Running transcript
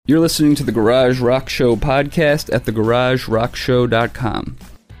You're listening to the Garage Rock Show podcast at thegaragerockshow.com.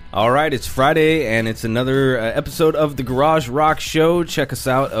 All right, it's Friday, and it's another episode of the Garage Rock Show. Check us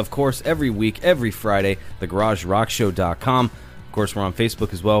out, of course, every week, every Friday, thegaragerockshow.com. Of course, we're on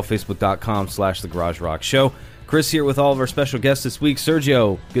Facebook as well, facebook.com/thegaragerockshow. Chris here with all of our special guests this week.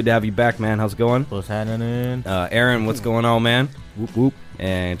 Sergio, good to have you back, man. How's it going? What's happening? Aaron, what's going on, man? Whoop, whoop.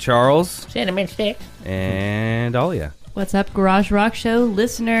 And Charles. Cinnamon stick. And Alia. What's up, Garage Rock Show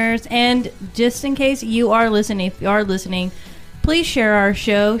listeners? And just in case you are listening, if you are listening, please share our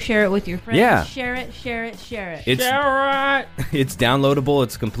show. Share it with your friends. Yeah. Share it. It's downloadable.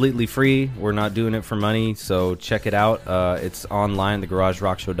 It's completely free. We're not doing it for money, so check it out. It's online,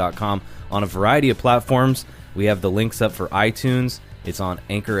 thegaragerockshow.com, on a variety of platforms. We have the links up for iTunes. It's on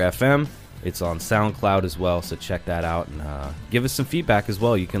Anchor FM. It's on SoundCloud as well, so check that out. And give us some feedback as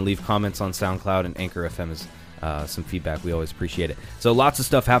well. You can leave comments on SoundCloud, and Anchor FM is some feedback. We always appreciate it. So lots of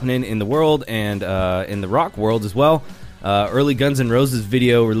stuff happening in the world and in the rock world as well. Early Guns N' Roses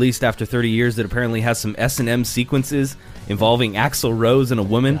video released after 30 years that apparently has some S&M sequences involving Axl Rose and a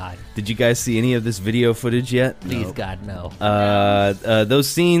woman. God. Did you guys see any of this video footage yet? Please, God, no. Those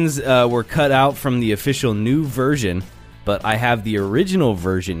scenes were cut out from the official new version, but I have the original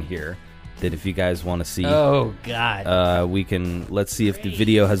version here that if you guys want to see, Oh, God. we can. Let's see if the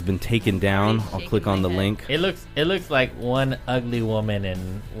video has been taken down. I'll click on the link. It looks like one ugly woman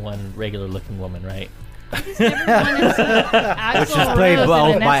and one regular-looking woman, right? Which is played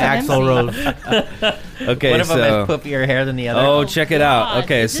by Axl Rose. Okay, One of them so has puffier hair than the other. oh, check it out.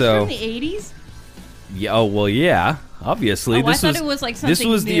 Okay, is this so from the 80s? yeah, oh well, yeah. Obviously, Oh, I thought it was like this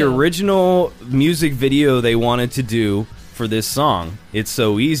something was the new. original music video they wanted to do for this song. It's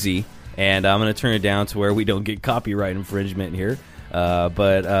so easy, and I'm gonna turn it down to where we don't get copyright infringement here.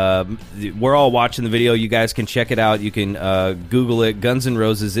 But we're all watching the video. You guys can check it out. You can Google it. Guns N'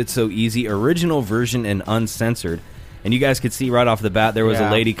 Roses, It's So Easy, original version and uncensored. And you guys could see right off the bat there was a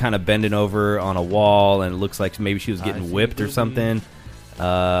lady kind of bending over on a wall, and it looks like maybe she was getting whipped or something.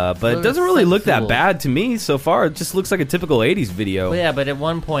 But it doesn't really look that bad to me so far. It just looks like a typical 80s video. Well, yeah, but at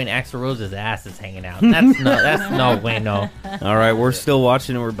one point, Axl Rose's ass is hanging out. That's no way, no. All right, we're still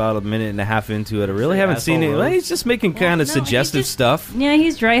watching it. We're about a minute and a half into it. I really haven't seen it. Well, he's just making kind of suggestive stuff. Yeah,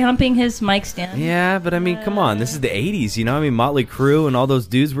 he's dry humping his mic stand. Yeah, but I mean, come on. This is the 80s, you know? I mean, Motley Crue and all those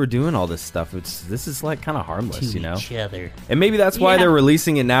dudes were doing all this stuff. This is like kind of harmless, you know? Each other. And maybe that's why Yeah. they're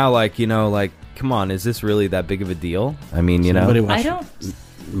releasing it now. Like, you know, like, come on, is this really that big of a deal? I mean, you Somebody know? watch I don't.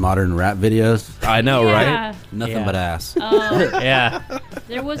 modern rap videos. I know, right? Yeah. Nothing Yeah. but ass. Yeah.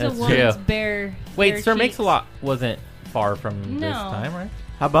 There was That's a woman's true. bare. Wait, bare Sir cheeks. Mix-a-Lot wasn't far from No. this time, right?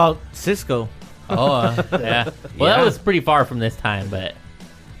 How about Cisco? Oh, yeah. Well, Yeah. that was pretty far from this time, but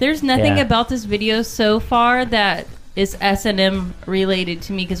There's nothing Yeah. about this video so far that is S&M related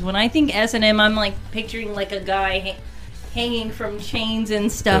to me, because when I think S&M, I'm like picturing like a guy hanging from chains and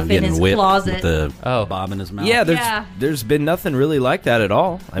stuff in Getting his whipped closet. with the Oh. bob in his mouth. Yeah, Yeah. there's been nothing really like that at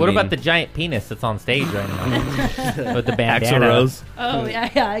all. what about the giant penis that's on stage right now with the bandana? Axl Rose? Oh yeah.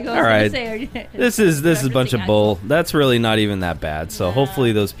 I go. All right. Say, This is a bunch of referencing bull. That's really not even that bad. So Yeah.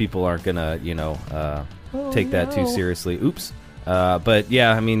 hopefully those people aren't gonna, you know, take that too seriously. Oops. But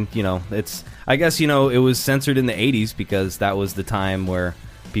yeah, I mean, you know, it's. I guess, you know, it was censored in the 80s because that was the time where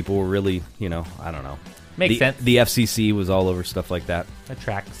people were really, you know, I don't know. Makes sense. The FCC was all over stuff like that. That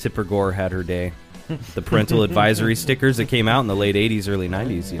tracks. Tipper Gore had her day. The parental advisory stickers that came out in the late 80s, early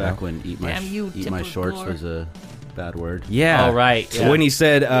 90s. You know? Back when eat my Damn you, shorts Tipper was a bad word. Yeah. Oh, right, yeah. When he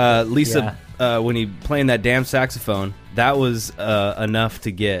said, Lisa, when he playing that damn saxophone, that was enough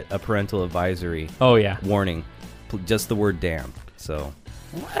to get a parental advisory Oh, yeah. warning. Just the word damn. So,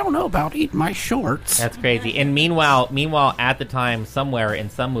 Well, I don't know about eating my shorts. That's crazy. And meanwhile, at the time, somewhere in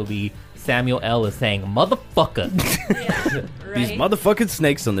some movie, Samuel L. is saying, motherfucker. right? these motherfucking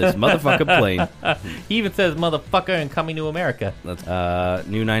snakes on this motherfucking plane. He even says motherfucker in Coming to America.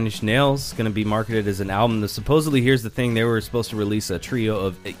 New Nine Inch Nails going to be marketed as an album. Supposedly, here's the thing. They were supposed to release a trio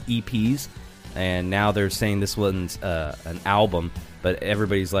of EPs, and now they're saying this one's an album, but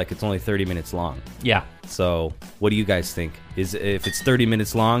everybody's like, it's only 30 minutes long. Yeah. So, what do you guys think? If it's 30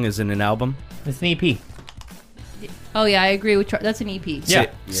 minutes long, is it an album? It's an EP. Oh yeah, I agree with. That's an EP. Yeah.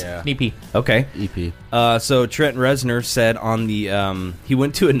 Yeah. An EP. Okay. EP. So Trent Reznor said on the he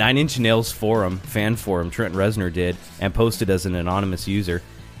went to a Nine Inch Nails fan forum. Trent Reznor did, and posted as an anonymous user,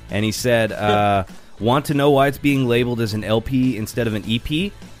 and he said, "Want to know why it's being labeled as an LP instead of an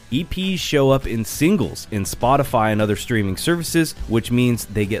EP? EPs show up in singles in Spotify and other streaming services, which means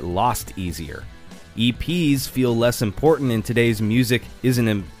they get lost easier. EPs feel less important in today's music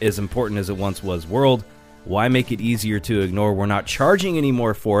isn't as important as it once was world. Why make it easier to ignore? We're not charging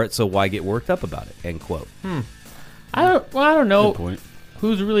anymore for it, so why get worked up about it? End quote. I don't know Good point.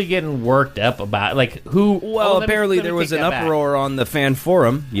 who's really getting worked up about who. Well, apparently there was an uproar on the fan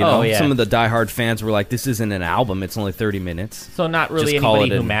forum. You know, yeah. some of the diehard fans were like, "This isn't an album; it's only 30 minutes." So not really Just call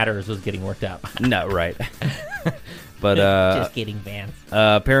anybody it who an- matters was getting worked up. No, right? But Just kidding, fans.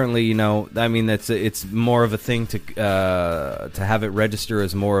 apparently, you know, I mean, it's more of a thing to have it register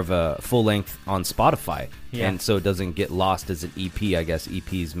as more of a full length on Spotify, Yeah. and so it doesn't get lost as an EP. I guess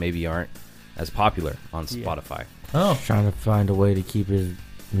EPs maybe aren't as popular on Spotify. Oh, Trying to find a way to keep his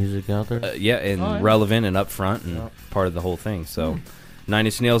music out there. Yeah, and Oh, yeah. relevant and upfront and part of the whole thing. So, Nine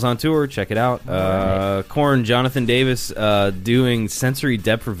Inch Nails on tour. Check it out. Korn, Jonathan Davis doing sensory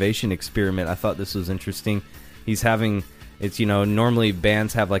deprivation experiment. I thought this was interesting. He's having, it's, you know, normally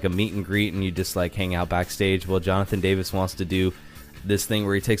bands have like a meet and greet and you just like hang out backstage. Well, Jonathan Davis wants to do this thing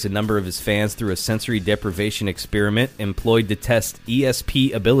where he takes a number of his fans through a sensory deprivation experiment employed to test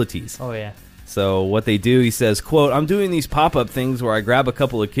ESP abilities. oh yeah. So what they do, he says, quote, "I'm doing these pop-up things where I grab a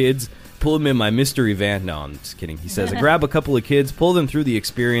couple of kids, pull them in my mystery van." No, I'm just kidding. He says, "I grab a couple of kids, pull them through the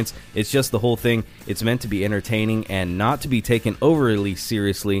experience. It's just the whole thing. It's meant to be entertaining and not to be taken overly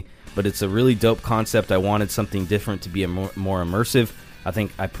seriously, but it's a really dope concept. I wanted something different to be more immersive. I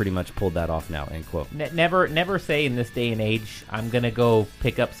think I pretty much pulled that off now," end quote. Never say in this day and age, I'm gonna go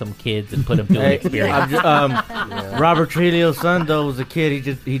pick up some kids and put them through an experience. Robert Trujillo's son, though, was a kid.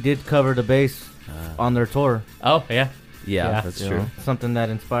 He did cover the bass on their tour. Oh yeah. Yeah, Yeah. that's You true. know, something that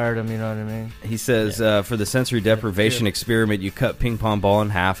inspired him. You know what I mean? He says, for the sensory deprivation experiment, you cut ping pong ball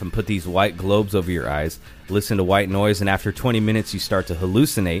in half and put these white globes over your eyes, listen to white noise, and after 20 minutes you start to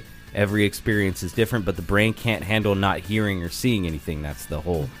hallucinate. Every experience is different, but the brain can't handle not hearing or seeing anything. That's the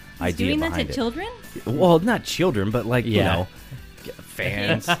whole He's idea doing that behind to it. children? Well, not children, but like, you Yeah. know,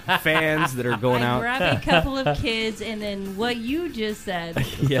 fans that are going I out. grab a couple of kids, and then what you just said.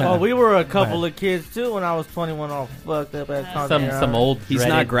 Yeah. Oh, we were a couple of kids too when I was 21. All fucked up at Some old He's not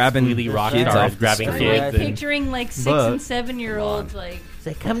dreaded grabbing squealy rock kids stars off the grabbing street. I'm kids. like and- picturing like 6 But- and 7-year-olds like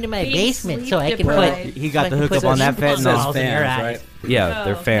So come to my being basement so I sleep can put. deprived. He got so I the can hookup put on that some fentanyl. balls in your Fans, eyes. right? Yeah,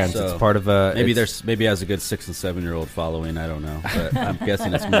 they're Oh, fans. okay. It's part of a... Maybe it's- there's maybe has a good 6 and 7-year-old following. I don't know, but I'm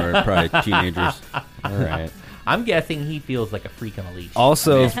guessing it's more probably teenagers. All right. I'm guessing he feels like a freak on a leash.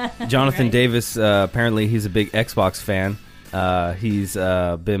 Also, Jonathan Right. Davis, apparently he's a big Xbox fan. He's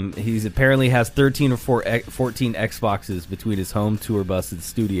apparently has 13 or 14 Xboxes between his home tour bus and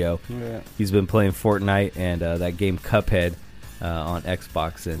studio. Yeah. He's been playing Fortnite and that game Cuphead on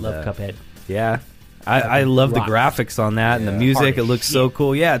Xbox. And Love Cuphead. Yeah. I love the Rocks. graphics on that and the Yeah. music. Hard It as looks so shit.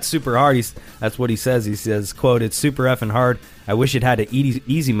 cool. Yeah, it's super hard. That's what he says. He says, quote, "It's super effing hard. I wish it had an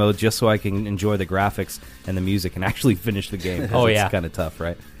easy mode just so I can enjoy the graphics and the music and actually finish the game." 'cause Oh, it's yeah. kind of tough,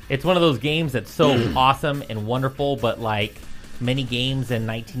 right? It's one of those games that's so awesome and wonderful, but like many games in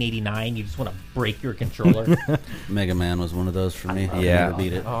 1989, you just want to break your controller. Mega Man was one of those for me. I could Yeah. never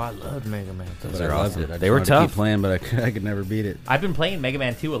beat it. Oh, I love Mega Man. But They're I loved awesome. it. I They just were wanted to tough. keep playing, but I could never beat it. I've been playing Mega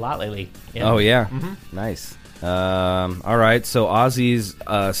Man 2 a lot lately. Yeah. Oh yeah, nice. All right, so Ozzy's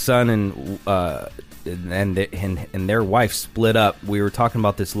son and their wife split up. We were talking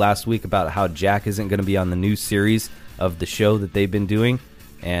about this last week about how Jack isn't going to be on the new series of the show that they've been doing,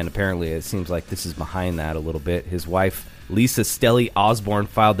 and apparently it seems like this is behind that a little bit. His wife, Lisa Stelly Osborne,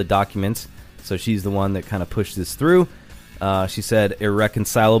 filed the documents, so she's the one that kind of pushed this through. She said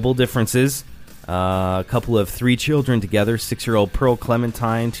irreconcilable differences. A couple of 3 children together, 6-year-old Pearl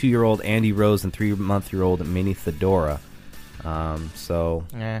Clementine, 2-year-old Andy Rose, and 3-month-old Minnie Thedora. So,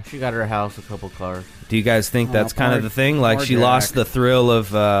 Yeah, she got her house, a couple cars. do you guys think that's kind of poor- the thing? Like, poor she Jack. lost the thrill of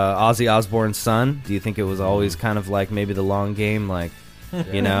Ozzy Osbourne's son? Do you think it was always kind of like maybe the long game? Like,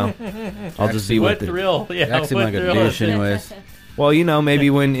 you know, I'll just be What with it. thrill? Yeah, Jack seemed what like a thrill douche is it? anyways. Well, you know, maybe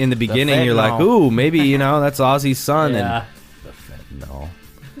when in the beginning you're like, fentanyl. ooh, maybe, you know, that's Ozzy's son. Yeah. And no.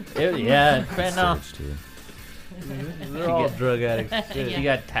 Yeah, fentanyl. They're all drug addicts. Shit. She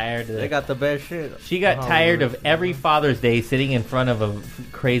got tired of They got the best shit. She got tired of every Father's Day sitting in front of a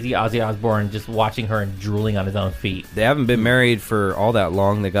crazy Ozzy Osbourne, just watching her and drooling on his own feet. They haven't been married for all that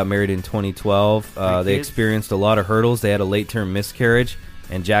long. They got married in 2012. They kids? experienced a lot of hurdles. They had a late-term miscarriage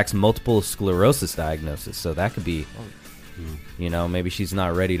and Jack's multiple sclerosis diagnosis. So that could be, you know, maybe she's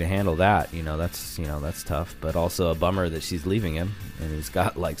not ready to handle that. That's tough. But also a bummer that she's leaving him, and he's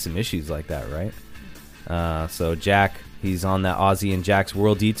got like some issues like that, right? So Jack, he's on that Ozzy and Jack's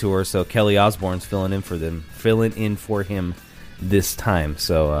World Detour. So Kelly Osbourne's filling in for him this time.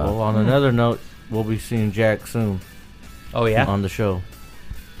 So Well, on another note, we'll be seeing Jack soon Oh yeah, on the show.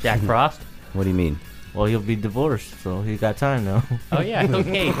 Jack Frost. what do you mean? Well, he'll be divorced, so he got time now. Oh yeah,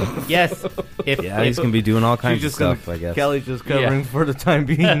 okay, yes. Yeah, he's gonna be doing all kinds of She's just stuff, I guess. Kelly's just covering for the time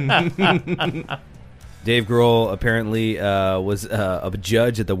being. Dave Grohl apparently was a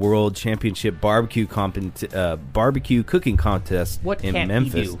judge at the World Championship barbecue cooking contest What in can't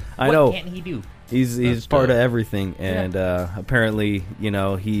Memphis. he do? I what know can't he do? he's part of everything, and apparently,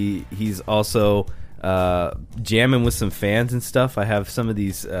 he's also jamming with some fans and stuff. I have some of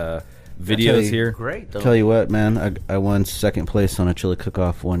these videos here. Great, though. Tell you what, man, I won second place on a chili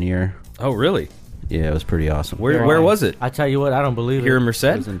cook-off one year. Oh, really? Yeah, it was pretty awesome. Where was it? I tell you what, I don't believe Here in it. Merced?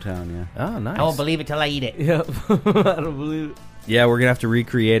 It was in town, yeah. Oh, nice. I won't believe it till I eat it. Yep. I don't believe it. Yeah, we're gonna have to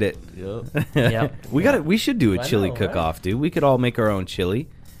recreate it. Yep. Yep. We should do a I chili know, cook-off, dude. We could all make our own chili.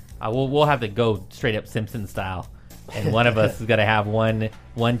 We'll have to go straight up Simpson style, and one of us is gonna have one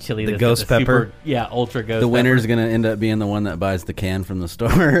chili. The that's ghost super- pepper? yeah, ultra ghost. The winner's pepper. going to end up being the one that buys the can from the store.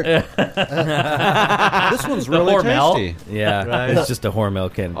 This one's The really Hormel. tasty. Yeah, Right. it's just a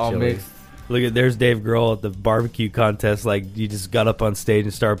Hormel can All chili. mixed. Look at there's Dave Grohl at the barbecue contest. Like you just got up on stage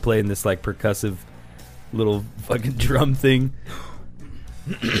and started playing this like percussive little fucking drum thing.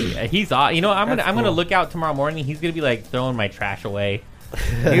 Yeah, he's I'm gonna That's I'm gonna cool. look out tomorrow morning. He's gonna be like throwing my trash away.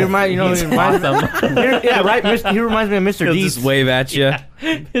 He reminds Awesome. yeah, right. He reminds me of Mr. He'll Deeds. just wave at you.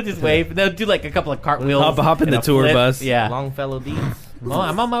 He'll just wave. They'll do like a couple of cartwheels. Hop in and the a tour flip. bus. Yeah. Longfellow Deeds. Oh,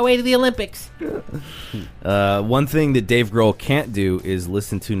 I'm on my way to the Olympics. One thing that Dave Grohl can't do is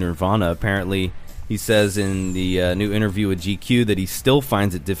listen to Nirvana. Apparently, he says in the new interview with GQ that he still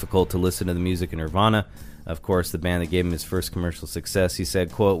finds it difficult to listen to the music of Nirvana. Of course, the band that gave him his first commercial success. He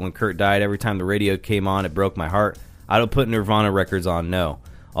said, quote, "When Kurt died, every time the radio came on, it broke my heart. I don't put Nirvana records on, no.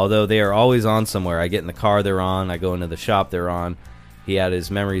 Although they are always on somewhere. I get in the car, they're on. I go into the shop, they're on." He had his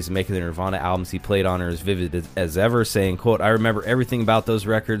memories of making the Nirvana albums he played on are as vivid as ever, saying, quote, "I remember everything about those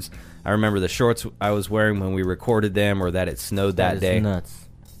records. I remember the shorts I was wearing when we recorded them, or that it snowed that is day." nuts.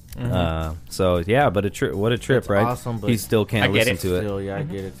 So, yeah, but what a trip, That's right? awesome, but he still can't I get listen it. to it. Still, yeah, I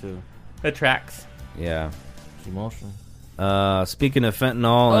get it too. The tracks. Yeah. It's emotional. Speaking of fentanyl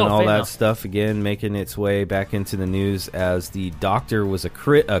and all fentanyl. that stuff, again, making its way back into the news as the doctor was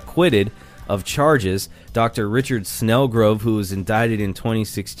acquitted of charges. Dr. Richard Snellgrove, who was indicted in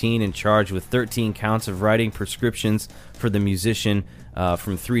 2016 and charged with 13 counts of writing prescriptions for the musician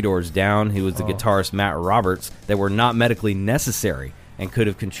from Three Doors Down, who was the guitarist Matt Roberts, that were not medically necessary and could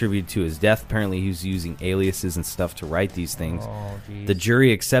have contributed to his death. Apparently, he was using aliases and stuff to write these things. Oh, geez. The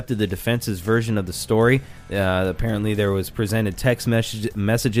jury accepted the defense's version of the story. Apparently, there was presented text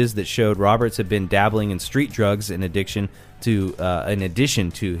messages that showed Roberts had been dabbling in street drugs in addition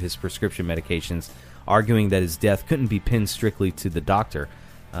to his prescription medications, arguing that his death couldn't be pinned strictly to the doctor.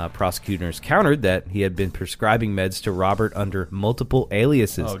 Prosecutors countered that he had been prescribing meds to Robert under multiple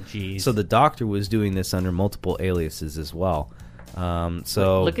aliases. Oh, geez. So the doctor was doing this under multiple aliases as well.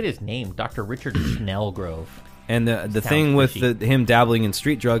 So Look at his name, Dr. Richard Snellgrove. and the Sounds thing with fishy. him dabbling in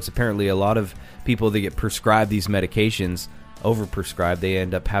street drugs, apparently a lot of people that get prescribed these medications, overprescribed, they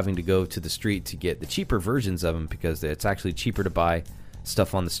end up having to go to the street to get the cheaper versions of them because it's actually cheaper to buy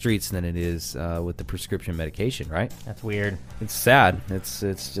stuff on the streets than it is with the prescription medication, right? That's weird. It's sad. It's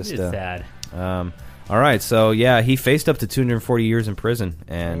just It is sad. all right, so yeah, he faced up to 240 years in prison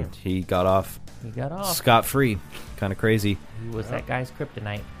and he got off He got off. scot-free. Kind of crazy. He was that guy's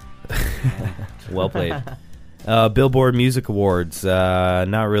kryptonite. Well played. Billboard Music Awards.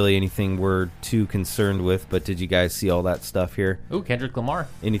 Not really anything we're too concerned with, but did you guys see all that stuff here? Ooh, Kendrick Lamar.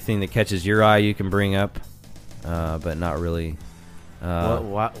 Anything that catches your eye you can bring up, but not really.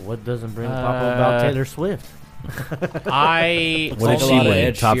 What doesn't bring pop up about Taylor Swift? I What did Saw a she lot of win?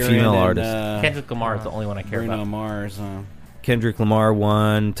 Ed Top Sheeran female and, artist. Kendrick Lamar is the only one I care Bruno about. Mars. Kendrick Lamar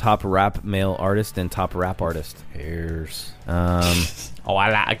won Top Rap Male Artist and Top Rap Artist. Hairs. Oh,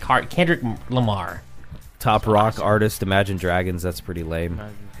 I like Kendrick Lamar. Top Rock Artist, Imagine Dragons. That's pretty lame.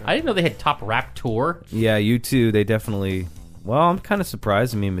 I didn't know they had top rap tour. Yeah, U2, they definitely... Well, I'm kind of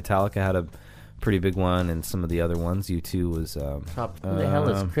surprised. I mean, Metallica had a pretty big one, and some of the other ones. U2 was... Who the hell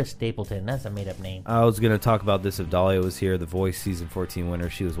is Chris Stapleton? That's a made-up name. I was going to talk about this if Dahlia was here. The Voice Season 14 winner,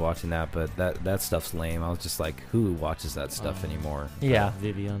 she was watching that, but that stuff's lame. I was just like, who watches that stuff anymore? Yeah.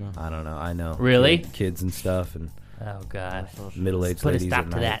 Viviana. I don't know. I know. Really? Kids and stuff and Oh, God. middle-aged Put a ladies stop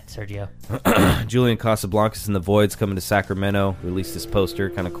at to night. that, Sergio. Julian Casablancas and the Voids coming to Sacramento. Released this poster.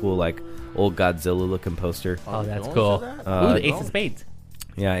 Kind of cool, like old Godzilla-looking poster. Oh, that's going cool. to that? Ooh, the Ace of Spades.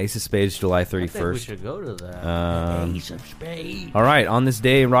 Yeah, Ace of Spades, July I think we 31st. should go to that. Ace of Spades. All right, on this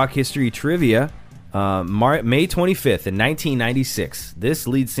day in rock history trivia, May 25th in 1996, this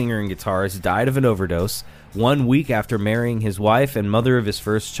lead singer and guitarist died of an overdose 1 week after marrying his wife and mother of his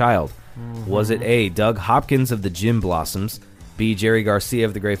first child. Was it A, Doug Hopkins of the Gin Blossoms, B, Jerry Garcia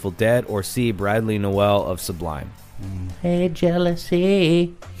of the Grateful Dead, or C, Bradley Noel of Sublime? Hey,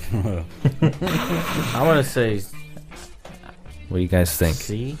 jealousy. I'm gonna say What do you guys think?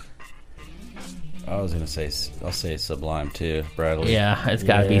 See? I was gonna say, I'll say Sublime too, Bradley. Yeah, it's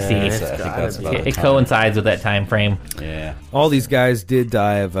got to be C. Yeah, I it's think gotta that's be. about the It time. coincides with that time frame. Yeah. All these guys did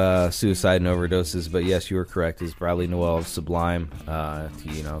die of suicide and overdoses, but yes, you were correct. Is Bradley Noel of Sublime?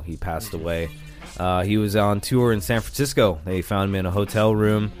 He passed away. He was on tour in San Francisco. They found him in a hotel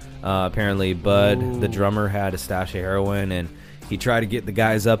room. Apparently, Bud, the drummer, had a stash of heroin, and he tried to get the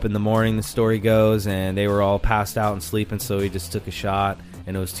guys up in the morning, the story goes, and they were all passed out and sleeping, so he just took a shot,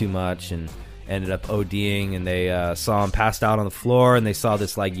 and it was too much, and ended up ODing, and they saw him passed out on the floor, and they saw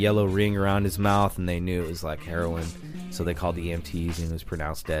this like yellow ring around his mouth, and they knew it was like heroin. So they called the EMTs, and he was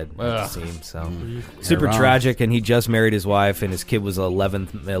pronounced dead at the scene. So super Heroin. tragic, and he just married his wife, and his kid was 11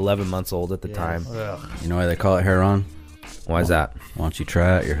 months old at the time. You know why they call it Heron? Why is that? Why don't you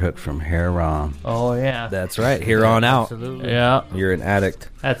try it? You're hooked from Heron. Oh, yeah. That's right. Here on out, Absolutely. Yeah. you're an addict.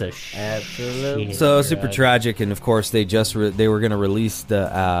 That's a Absolutely. So super tragic, and of course they they were going to release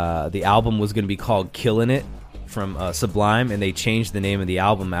the album was going to be called "Killin' It" from Sublime, and they changed the name of the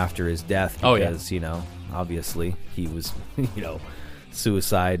album after his death because obviously he was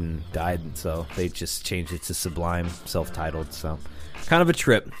suicide and died, and so they just changed it to Sublime, self-titled. So kind of a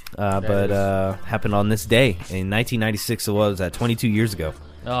trip, but happened on this day in 1996. So what was that? 22 years ago.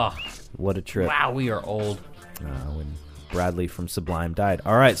 Oh, What a trip! wow, we are old. When Bradley from Sublime died.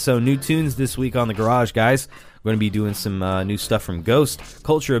 All right, so new tunes this week on The Garage, guys. We're going to be doing some new stuff from Ghost,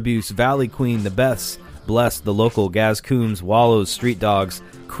 Culture Abuse, Valley Queen, The Beths, Blessed, The Local, Gaz Coombs, Wallows, Street Dogs,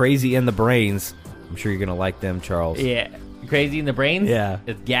 Crazy and the Brains. I'm sure you're going to like them, Charles. Yeah. Crazy in the Brains? Yeah.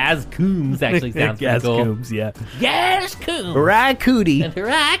 It's Gaz Coombs actually sounds Gaz pretty cool. Coombs, yeah. Gaz Coombs. Racootie.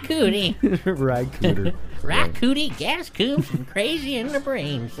 Racootie. Racooter. Racootie, Gaz Coombs, and Crazy in the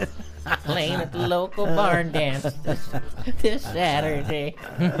Brains. Playing at the local barn dance this Saturday.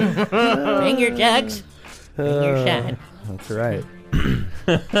 Bring your jugs. Bring your shine. That's right.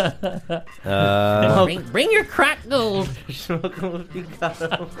 Bring your crack gold.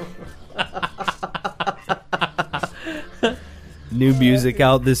 New music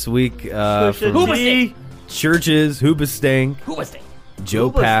out this week from Hoobastank. Churches, Hoobastank, Hoobastank. Joe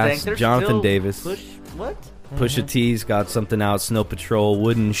Pass, Jonathan Davis. What? Pusha T's got something out. Snow Patrol,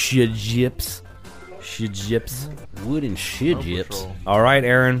 Wooden Shijips. Wooden shit. All right,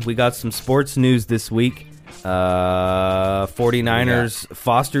 Aaron, we got some sports news this week. 49ers,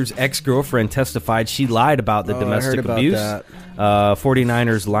 Foster's ex-girlfriend testified she lied about the domestic I heard abuse. about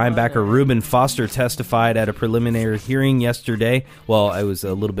 49ers linebacker Reuben Foster testified at a preliminary hearing yesterday. Well, it was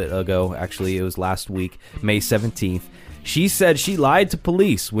a little bit ago, actually. It was last week, May 17th. She said she lied to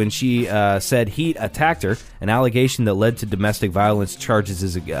police when she said Heat attacked her, an allegation that led to domestic violence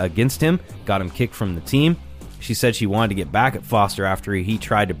charges against him, got him kicked from the team. She said she wanted to get back at Foster after he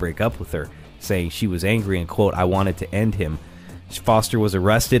tried to break up with her, saying she was angry and, quote, I wanted to end him. Foster was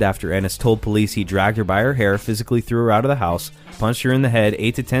arrested after Ennis told police he dragged her by her hair, physically threw her out of the house, punched her in the head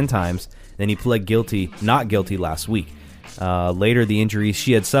 8 to 10 times, then he pled not guilty last week. Later, the injuries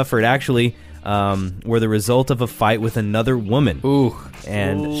she had suffered actually were the result of a fight with another woman. Ooh.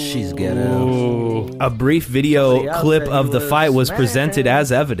 And She's ghetto. a brief video Somebody else clip said of he the was fight was mad. presented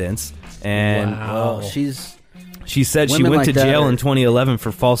as evidence. And Well, she's she said she Women went like to that jail are- in 2011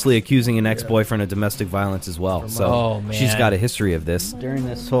 for falsely accusing an ex-boyfriend of domestic violence as well. So Oh, man. she's got a history of this. during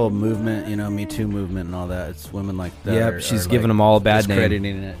this whole movement, Me Too movement and all that. It's women like that. Yep, are she's like giving them all a bad name.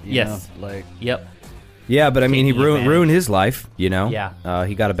 discrediting it. You Yes. know? Like Yep. Yeah, but I mean, he Taking advantage. ruined his life, Yeah.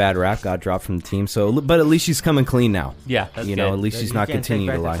 He got a bad rap, got dropped from the team. So, but at least she's coming clean now. Yeah, that's At good. least she's You not can't take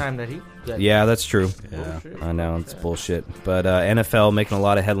continuing to back the lie. time that he got- Yeah, that's true. yeah. I know, it's bullshit. But NFL making a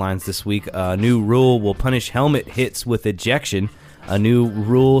lot of headlines this week. A new rule will punish helmet hits with ejection. A new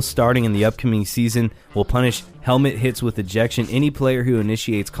rule starting in the upcoming season will punish helmet hits with ejection. Any player who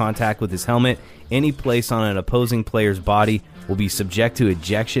initiates contact with his helmet, any place on an opposing player's body, will be subject to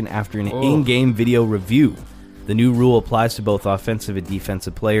ejection after an in-game video review. The new rule applies to both offensive and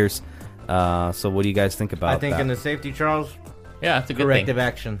defensive players. So what do you guys think about I think that? in the safety, Charles, Yeah, that's a good corrective thing.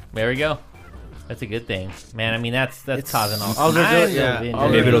 action. There we go. That's a good thing. Man, I mean, that's causing all all they're kinds doing- yeah, of injuries. all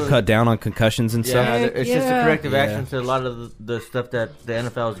Maybe they're it'll cut down on concussions and stuff. Yeah, it's just a corrective Yeah. action to a lot of the stuff that the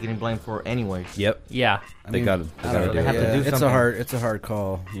NFL is getting blamed for anyway. Yep. Yeah. I They mean, gotta- I they don't gotta know, do it. They have to do It's something. a hard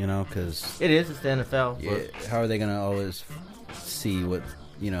call, because It is. It's the NFL. but how are they going to always see what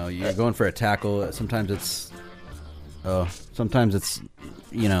you're going for a tackle? Sometimes it's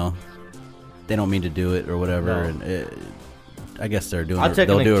they don't mean to do it or whatever, No. and I guess they're doing. I'll take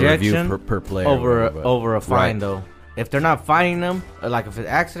They'll an do a review ejection per player over or whatever, but- over a fine Right. though. If they're not fining them, like if it's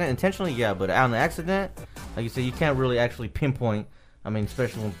accident intentionally, yeah, but on the accident, like you said, you can't really actually pinpoint. I mean,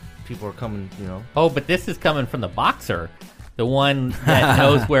 especially when people are coming, you know. Oh, but this is coming from the boxer, the one that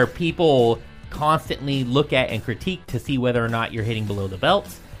knows where people constantly look at and critique to see whether or not you're hitting below the belt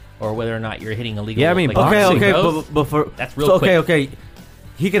or whether or not you're hitting illegal. Yeah, I mean, like, boxing Okay, throws. but for That's real so, quick. okay.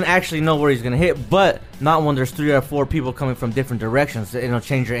 He can actually know where he's gonna hit, but not when there's 3 or 4 people coming from different directions. It'll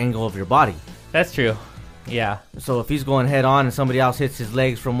change your angle of your body. That's true. Yeah. So if he's going head on and somebody else hits his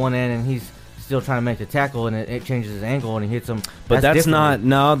legs from one end and he's still trying to make the tackle and it changes his angle and he hits him, But that's different.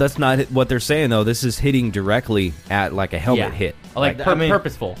 that's not what they're saying though. This is hitting directly at like a helmet Yeah. hit, Like, I mean-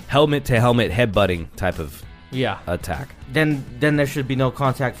 purposeful. helmet to helmet headbutting type of Yeah. attack. Then there should be no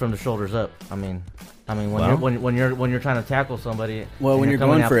contact from the shoulders up. I mean when Well- you're when you're trying to tackle somebody. Well, and when you're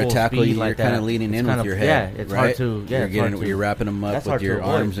coming going at for a full tackle, speed you're like kind that, of leaning it's in kind with of- your head. Yeah, it's right? hard to. Yeah, you're it's hard getting, to- you're wrapping them up that's with hard to your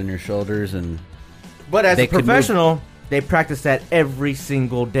avoid. arms and your shoulders, and But as They a could move- professional, they practice that every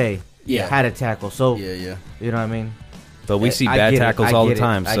single day. Yeah. How to tackle. So yeah. you know what I mean. But we see I bad get it, tackles I all the get it,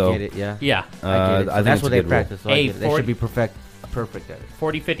 time. So I get it. Yeah. Yeah. I get it. So I think that's it's what a they good rule. practice. So I Hey, get it. They 40 should be perfect at it.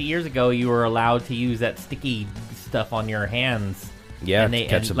 40, 50 years ago, you were allowed to use that sticky stuff on your hands. yeah, and they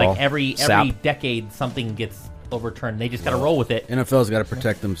catch the like ball. every Sap. decade something gets overturned. They just got to roll with it. NFL's got to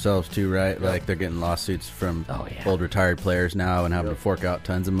protect themselves too, right? Like they're getting lawsuits from Oh, yeah. old retired players now and having to fork out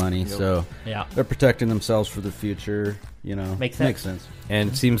tons of money. So Yeah. they're protecting themselves for the future. You know, Makes Makes sense. sense.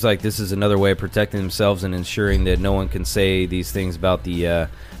 And it seems like this is another way of protecting themselves and ensuring that no one can say these things about the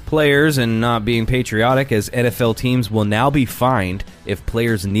players and not being patriotic, as NFL teams will now be fined if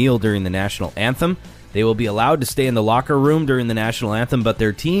players kneel during the national anthem. They will be allowed to stay in the locker room during the national anthem, but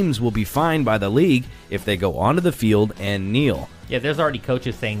their teams will be fined by the league if they go onto the field and kneel. Yeah, there's already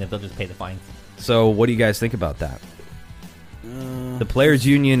coaches saying that they'll just pay the fines. So what do you guys think about that? The players'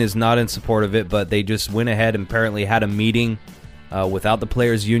 union is not in support of it, but they just went ahead and apparently had a meeting without the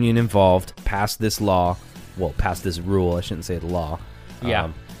players' union involved, passed this law, passed this rule, I shouldn't say the law, Yeah.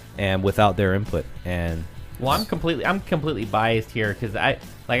 and without their input. And Well, I'm completely biased here because I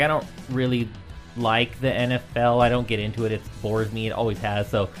don't really like the NFL. I don't get into it. It bores me. It always has.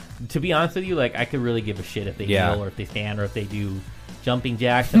 So to be honest with you, like I could really give a shit if they Yeah. kneel or if they stand or if they do jumping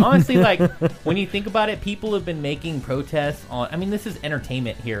jacks. And honestly, like when you think about it, people have been making protests on. I mean, this is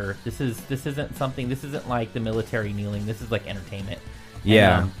entertainment here. This isn't something. This isn't like the military kneeling. This is like entertainment.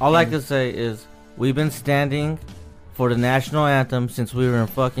 Yeah. All I can say is we've been standing for the national anthem since we were in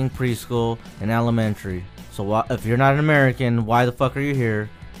fucking preschool and elementary. So if you're not an American, why the fuck are you here?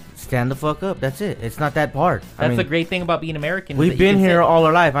 Stand the fuck up. That's it. It's not that hard. That's the great thing about being American. is We've that you been can here say- all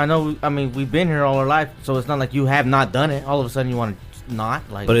our life. I know. I mean, we've been here all our life. So it's not like you have not done it. All of a sudden, you want to not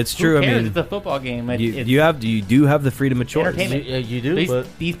like. But it's Who true. I cares? mean, It's a football game. you do have the freedom of choice. Entertainment. you do. These,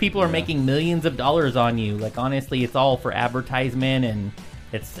 But these people are making millions of dollars on you. Like honestly, it's all for advertisement, and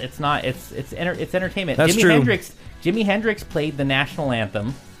it's entertainment. That's true. Jimi Hendrix played the national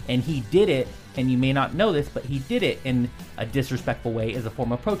anthem, and he did it. And you may not know this, but he did it in a disrespectful way as a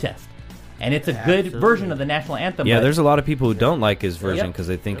form of protest. And it's a good version of the national anthem. Yeah, but there's a lot of people who don't like his version Yep. because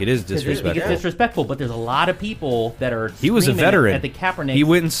they think it is they think it's disrespectful. disrespectful. But there's a lot of people that are. He was a screaming veteran. at the Kaepernick. He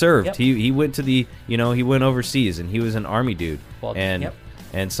went and served. Yep. He went to the he went overseas and he was an army dude. Well, and yep.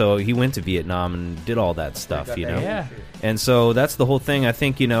 and so he went to Vietnam and did all that stuff, you know. Yeah. And so that's the whole thing. I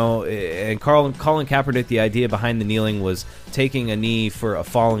think, and Colin Kaepernick, the idea behind the kneeling was taking a knee for a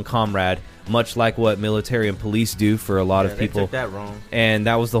fallen comrade, much like what military and police do for a lot of they people. took that wrong. And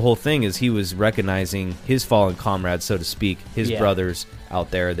that was the whole thing, is he was recognizing his fallen comrades, so to speak, his Yeah. brothers out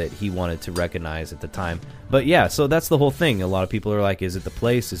there that he wanted to recognize at the time. But yeah, so that's the whole thing. A lot of people are like, is it the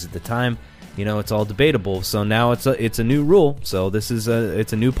place? Is it the time? It's all debatable. So now it's a new rule. So this is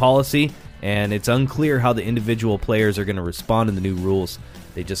it's a new policy, and it's unclear how the individual players are going to respond to the new rules.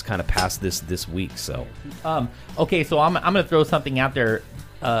 They just kind of passed this week. So Okay, so I'm gonna throw something out there.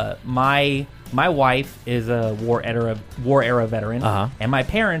 My wife is a war era veteran, Uh-huh. and my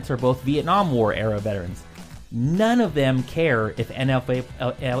parents are both Vietnam War era veterans. None of them care if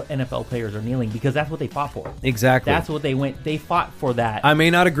NFL players are kneeling because that's what they fought for. exactly. That's what they went. They fought for that. I may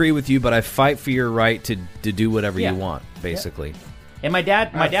not agree with you, but I fight for your right to do whatever Yeah. you want, basically. And my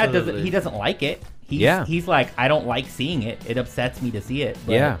dad doesn't. Absolutely. He doesn't like it. Yeah. He's like, I don't like seeing it. It upsets me to see it.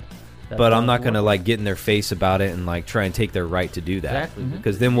 But Yeah. that's But how I'm it not going to works. like get in their face about it and like try and take their right to do that. Exactly.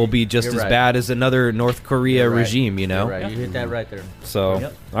 Because then we'll be just You're as right. bad as another North Korea You're right. regime, you know? You're right. You hit that right there. So,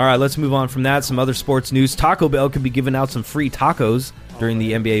 Yep. all right, let's move on from that. Some other sports news. Taco Bell could be giving out some free tacos during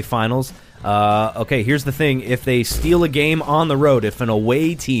the NBA Finals. Okay, here's the thing. If they steal a game on the road, if an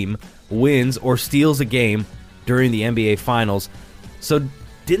away team wins or steals a game, during the NBA Finals. So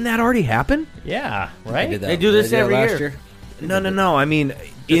didn't that already happen? Yeah, right. They do this every last year. No. I mean,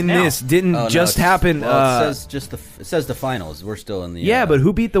 in now. this didn't Oh, no, just it's- happen. Well, it says the finals. We're still in the. yeah, but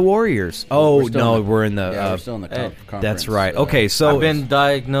who beat the Warriors? Oh we're still no, in the- we're in the. Yeah, we're still in the conference. That's right. Okay, so I've been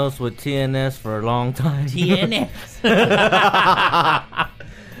diagnosed with TNS for a long time. TNS.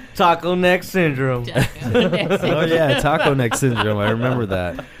 Taco neck syndrome. oh yeah, taco neck syndrome. I remember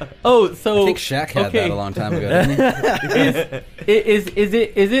that. Oh, so I think Shaq had okay. that a long time ago. Didn't he?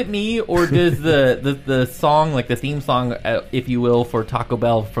 Is it me, or does the song, like the theme song, if you will, for Taco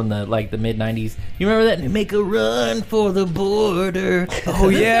Bell from the mid '90s? You remember that? Make a run for the border. Oh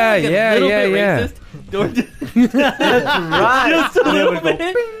yeah, Like a yeah, little yeah, bit yeah. racist. Just a little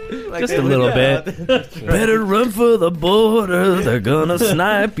bit. Just a little bit. Better run for the border. They're gonna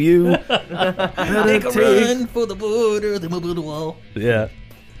snipe you. Make a run for the border. Then we'll build a wall. Yeah.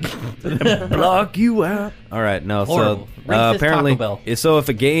 Block you out. All right, no. Horrible. So Racist apparently, Taco Bell. so if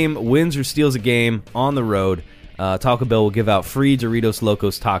a game wins or steals a game on the road, Taco Bell will give out free Doritos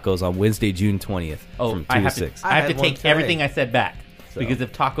Locos tacos on Wednesday, June 20th. Oh, from 2 I to have 6. to. I have had to one take today. everything I said back. Because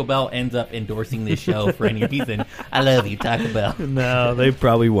if Taco Bell ends up endorsing this show for any reason, I love you, Taco Bell. No, they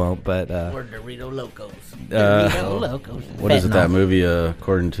probably won't. But Or Dorito Locos. Uh, Dorito Locos. What is it? Fentanyl. That movie,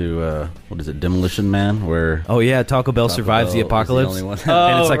 according to what is it, Demolition Man, where oh yeah, Taco Bell survives the Bell is apocalypse, only one.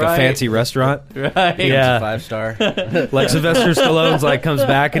 and it's like right. a fancy restaurant. Right. Yeah. 5-star. Like Sylvester Stallone's like comes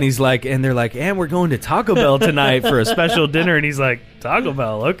back and he's like, and they're like, and we're going to Taco Bell tonight for a special dinner, and he's like, Taco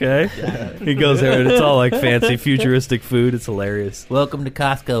Bell, okay. He goes there and it's all like fancy futuristic food. It's hilarious. Welcome to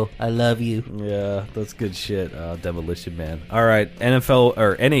Costco. I love you. Yeah, that's good shit. Demolition Man. All right, NFL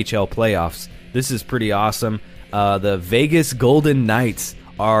or NHL playoffs. This is pretty awesome. The Vegas Golden Knights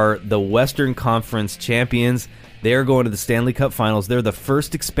are the Western Conference champions. They are going to the Stanley Cup Finals. They're the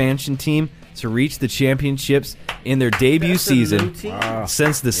first expansion team to reach the championships in their debut season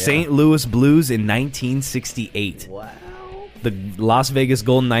since the St. Louis Blues in 1968. Wow. The Las Vegas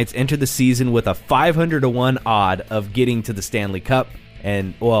Golden Knights entered the season with a 500-1 odd of getting to the Stanley Cup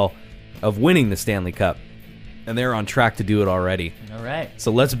and, well, of winning the Stanley Cup. And they're on track to do it already. All right.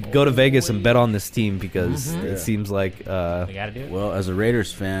 So let's go to Vegas and bet on this team because it seems like We got to do it. Well, as a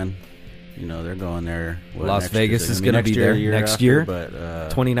Raiders fan, you know they're going there. Las next Vegas year? is gonna be there year next after, year? But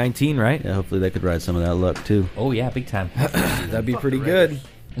 2019, right? yeah, hopefully they could ride some of that luck too. Oh, yeah, big time. That'd be pretty good.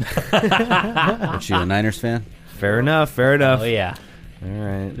 Aren't you a Niners fan? Fair enough. Fair enough. Oh, yeah. All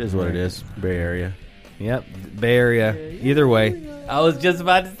right. It is what it is. Bay Area. Yep. Bay Area. Either way. I was just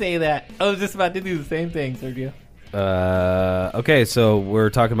about to say that. I was just about to do the same thing, Sergio. Okay, so we're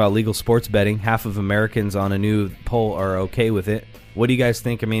talking about legal sports betting. Half of Americans on a new poll are okay with it. What do you guys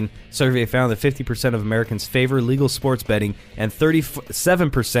think? I mean, survey found that 50% of Americans favor legal sports betting and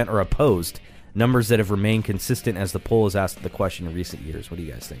 37% are opposed. Numbers that have remained consistent as the poll has asked the question in recent years. What do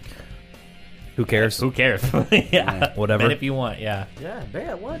you guys think? Who cares? Who cares? Yeah. Whatever. Bet if you want, yeah. Yeah,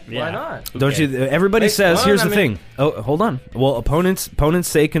 bet. What? Yeah. Why not? Who Don't cares? you? Everybody Makes says. fun, Here's I the mean- thing. Oh, hold on. Well, opponents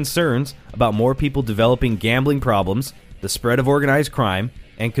say concerns about more people developing gambling problems, the spread of organized crime,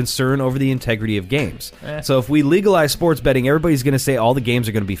 and concern over the integrity of games. So if we legalize sports betting, everybody's going to say all the games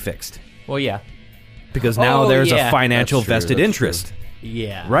are going to be fixed Well, yeah. because now Oh, there's yeah. a financial That's true, vested that's interest.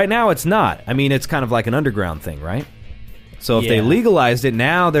 Yeah. Right now, it's not. I mean, it's kind of like an underground thing, right? So if they Yeah. legalized it,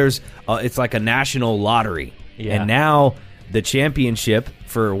 now there's it's like a national lottery, Yeah. and now the championship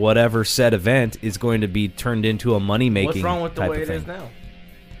for whatever said event is going to be turned into a money making. What's wrong with the type way of it thing. is now?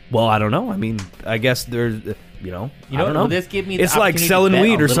 Well, I don't know. I mean, I guess there's, I don't know. will this give me the it's like opportunity to selling bet weed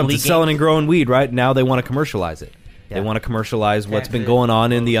on or Little something, League selling games? and growing weed, right? Now they want to commercialize it. They Yeah. want to commercialize what's been Tax it. going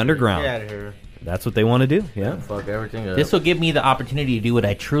on in the Get underground. out of here. That's what they want to do. Yeah. Fuck everything up. This will give me the opportunity to do what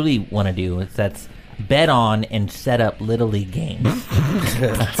I truly want to do. That's bet on and set up Little League games.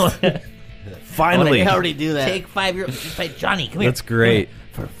 Finally. I already do that. Take 5 years. Say, Johnny, come here. That's great.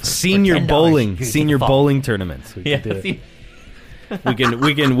 For Senior $10, bowling, you get senior the ball. bowling tournaments. We Yeah. can do it. See, We can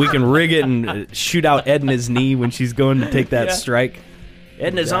rig it and shoot out Edna's knee when she's going to take that Yeah. strike.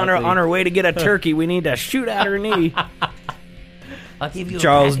 Edna's on Exactly. her way to get a turkey. We need to shoot at her knee. I'll give you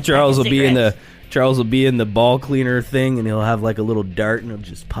Charles a pack of will be in the ball cleaner thing, and he'll have like a little dart, and it'll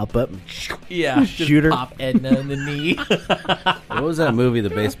just pop up. And yeah. Shoot Just her. pop Edna in the knee. What was that movie?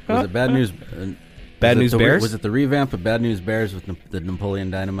 Was it Bad News? Bad was it News the Bears? Was it the revamp of Bad News Bears with the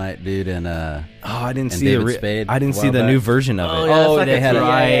Napoleon Dynamite dude and Oh, I didn't and see David the Spade I didn't a see while the back? new version of Oh, it. yeah, that's like they a had kid- a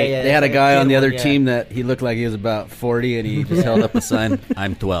yeah, yeah, yeah, they had a that's guy like on the kid other one, yeah. team that he looked like he was about 40, and he just held up a sign.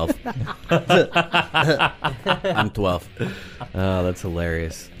 I'm 12. I'm 12. Oh, that's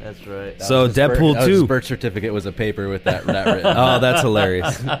hilarious. That's right. So His birth- Deadpool his 2. birth certificate was a paper with that written. Oh, that's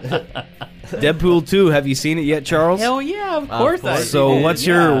hilarious. Deadpool 2. Have you seen it yet, Charles? Hell yeah, of course. I So did. what's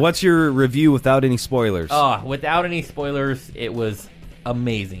Yeah. your review without any spoilers? Without any spoilers, it was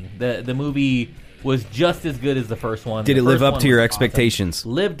amazing. The movie was just as good as the first one. Did The it live first up one to your was expectations?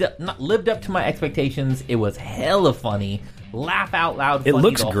 awesome. Lived up to my expectations. It was hella funny. Laugh out loud. It Funny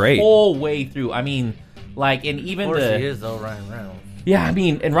looks the great. whole way through. I mean, like, and Of even course the he is though, Ryan Reynolds. yeah, I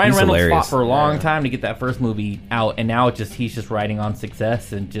mean, and Ryan He's Reynolds hilarious. fought for a long time to get that first movie out, and now he's just riding on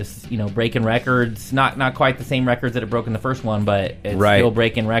success and just breaking records. Not quite the same records that it broke in the first one, but it's Right. still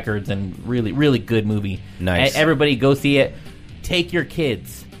breaking records and really really good movie. Nice. Everybody go see it. Take your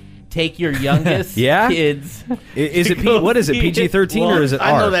kids. Take your youngest Yeah? kids. Is it Go What is it? see PG-13 or is it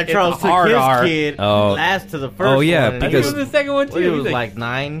I R? know that It's Charles a took hard his R. kid Oh. last to the first Oh, yeah, one. and because- he Even the second one too. he was He's like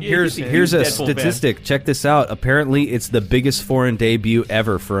 9. Here's He's a Deadpool fan. statistic. Check this out. Apparently, it's the biggest foreign debut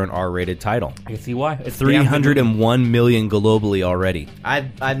ever for an R-rated title. I can see why. It's a damn good movie. 301 million globally already. I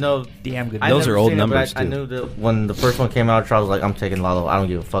know. Damn good. I Those never are old seen it, but numbers, I too. knew that when the first one came out, Charles was like, "I'm taking Lalo. I don't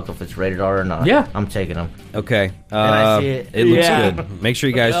give a fuck if it's rated R or not. Yeah. I'm taking him." Okay, I see it. looks Yeah. good. Make sure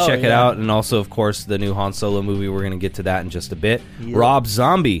you guys Oh, check it yeah. out, and also, of course, the new Han Solo movie. We're going to get to that in just a bit. Rob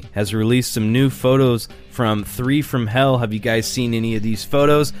Zombie has released some new photos from 3 from Hell. Have you guys seen any of these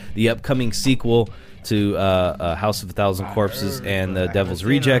photos? The upcoming sequel to House of a Thousand Corpses and The Devil's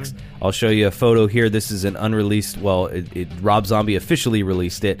Rejects. I'll show you a photo here. This is an unreleased. Well, Rob Zombie officially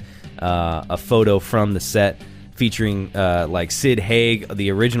released it. A photo from the set, featuring like Sid Haig. The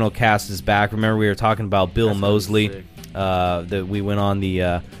original cast is back. Remember, we were talking about Bill Moseley. That we went on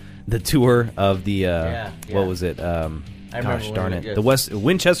the tour of the what was it? Gosh darn it, the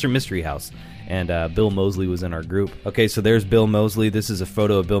Winchester Mystery House. And Bill Moseley was in our group. Okay, so there's Bill Moseley. This is a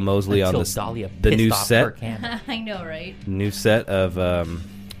photo of Bill Moseley on Dahlia the pissed new off set. Kirk Hammett. I know, right? New set of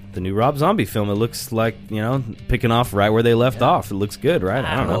the new Rob Zombie film. It looks like, picking off right where they left off. It looks good, right?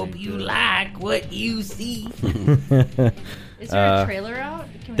 I don't know. Hope you like what you see. Is there a trailer out?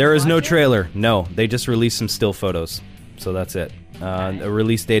 Can we There is no watch it? trailer. No, they just released some still photos. So that's it. A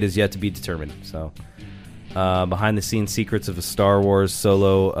release date is yet to be determined. So, behind the scenes secrets of a Star Wars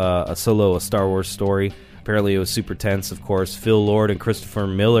a Star Wars story. Apparently, it was super tense. Of course, Phil Lord and Christopher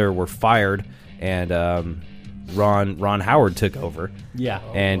Miller were fired, and Ron Howard took over. Yeah.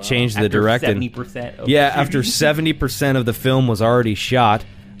 And changed the After directing. 70% of Yeah, the after shooting. 70% of the film was already shot.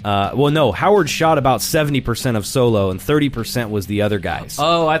 Howard shot about 70% of Solo, and 30% was the other guys.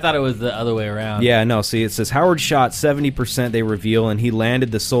 Oh, I thought it was the other way around. Yeah, no, see, it says Howard shot 70%, they reveal, and he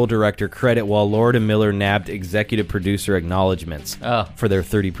landed the sole director credit while Lord and Miller nabbed executive producer acknowledgments for their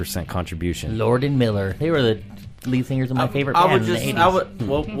 30% contribution. Lord and Miller. They were the lead singers of my favorite I band would in just. the 80s. I would.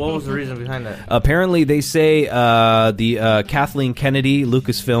 What was the reason behind that? Apparently, they say the Kathleen Kennedy,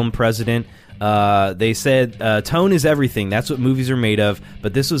 Lucasfilm president, they said tone is everything. That's what movies are made of.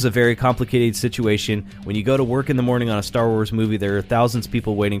 But this was a very complicated situation. When you go to work in the morning on a Star Wars movie, there are thousands of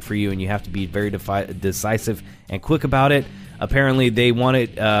people waiting for you, and you have to be very decisive and quick about it. Apparently, they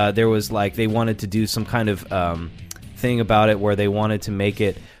wanted they wanted to do some kind of thing about it where they wanted to make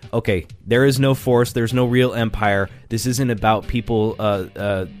it. Okay, there is no Force. There's no real Empire. This isn't about people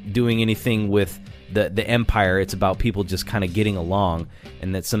doing anything with the Empire. It's about people just kind of getting along,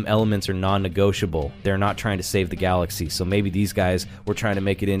 and that some elements are non-negotiable. They're not trying to save the galaxy. So maybe these guys were trying to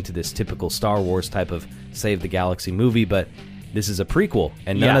make it into this typical Star Wars type of save the galaxy movie, but this is a prequel,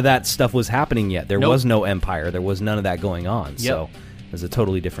 and none of that stuff was happening yet. There was no Empire. There was none of that going on. So it's a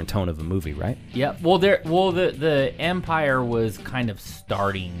totally different tone of a movie, right? Yeah. Well, the Empire was kind of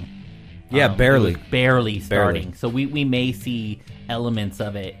starting. Yeah, barely. It was barely starting. So we may see elements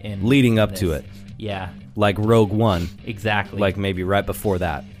of it in Leading up this. to it. Yeah. Like Rogue One. Exactly. Like maybe right before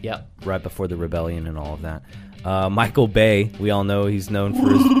that. Yep. Right before the rebellion and all of that. Michael Bay, we all know he's known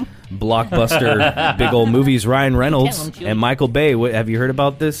for his blockbuster big old movies. Ryan Reynolds Tell him, Chewie. and Michael Bay. Have you heard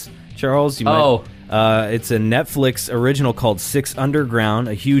about this, Charles? It's a Netflix original called Six Underground,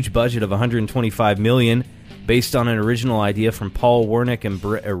 a huge budget of $125 million, based on an original idea from Paul Wernick and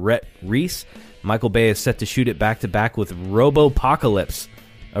Brett Reese. Michael Bay is set to shoot it back-to-back with Robopocalypse,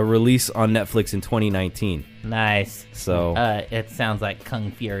 a release on Netflix in 2019. Nice. So it sounds like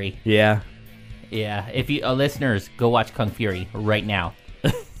Kung Fury. yeah. Yeah. If you listeners, go watch Kung Fury right now.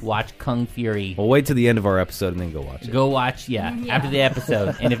 Watch Kung Fury. We'll wait to the end of our episode and then go watch it. Go watch, after the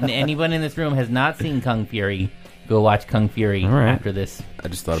episode. And if anyone in this room has not seen Kung Fury, go watch Kung Fury All right. after this. I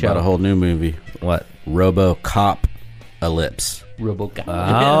just thought show. about a whole new movie. What? RoboCop. ellipse. RoboCop.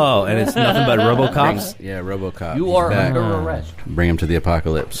 Oh, and it's nothing but RoboCops. Yeah, RoboCop. You He's are back. under arrest. Bring him to the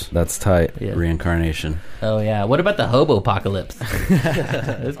apocalypse. That's tight. Yeah. Reincarnation. Oh yeah. What about the hobo apocalypse?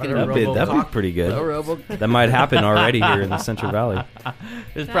 That'd be pretty good. That might happen already here in the Central Valley.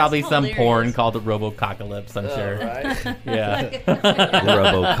 There's That's probably some hilarious. porn called the RoboCocalypse, I'm sure. Yeah.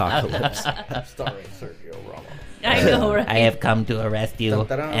 RoboCocalypse. Starring Sergio Ramos. I know, right? I have come to arrest you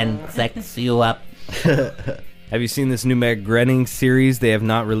and sex you up. Have you seen this new Matt Groening series? They have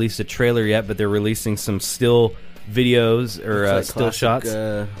not released a trailer yet, but they're releasing some still videos or still shots.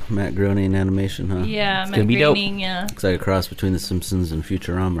 Matt Groening animation, huh? Yeah, gonna be dope. McGraining, yeah. Looks like a cross between The Simpsons and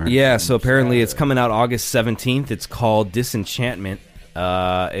Futurama. Yeah, so apparently it's coming out August 17th. It's called Disenchantment.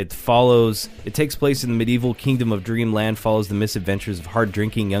 It takes place in the medieval kingdom of Dreamland, follows the misadventures of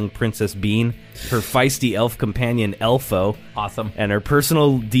hard-drinking young Princess Bean, her feisty elf companion Elfo, Awesome. and her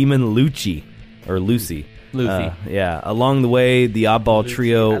personal demon Lucy. Yeah. Along the way, the oddball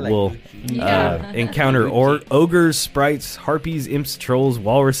trio will Yeah. encounter ogres, sprites, harpies, imps, trolls,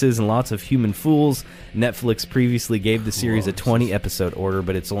 walruses, and lots of human fools. Netflix previously gave the series a 20-episode order,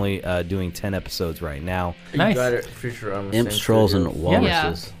 but it's only doing 10 episodes right now. Nice. Imps, trolls, and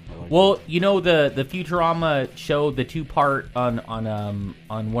walruses. Well, you know the Futurama show, the 2-part on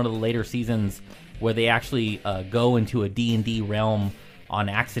one of the later seasons, where they actually go into a D&D realm on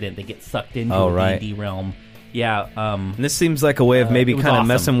accident. They get sucked into a D&D realm. Yeah. And this seems like a way of maybe it was kind of awesome.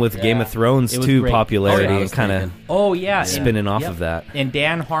 messing with Game of Thrones It was too, great. popularity, Oh, yeah. and kind of Oh yeah, spinning off of that. And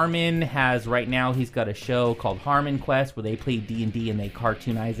Dan Harmon has right now. He's got a show called Harmon Quest where they play D&D and they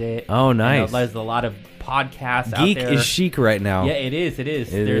cartoonize it. Oh, nice. And there's a lot of podcasts Geek out there. is chic right now. Yeah, it is. It is.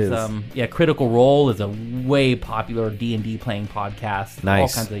 It There's is. Critical Role is a way popular D&D playing podcast.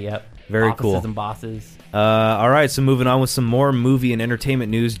 Nice. All kinds of Very Offices cool. and Bosses. All right, so moving on with some more movie and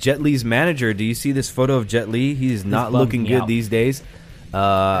entertainment news. Jet Li's manager. Do you see this photo of Jet Li? He's not bums looking me good out. these days.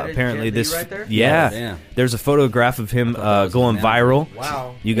 Apparently, Jet Li this right there? yeah, Yeah. There's a photograph of him was going his manager. viral.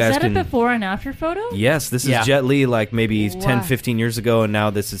 Wow. You Is guys that can. a before and after photo? Yes, this is Yeah. Jet Li, like maybe 10, Wow. 15 years ago, and now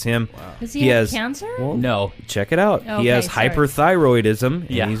this is him. Does He he have has- cancer? No. Check it out. Okay, He has sorry. hyperthyroidism, and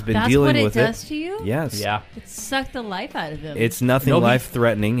Yeah. he's been That's dealing what it with does to you? Yes. Yeah. It sucked the life out of him. It's nothing Nobody-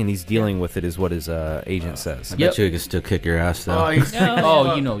 life-threatening, and he's dealing with it, is what his agent says. I Yep. bet you he could still kick your ass, though. Oh, he's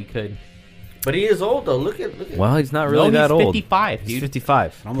Oh, you know he could. But he is old though. Look at. Well, he's not really no, that he's old. 55, He's dude.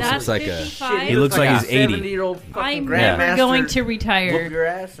 55. Almost That's looks like 55. He looks like he's 80. 70-year-old I'm grandmaster. never going to Whoop retire. your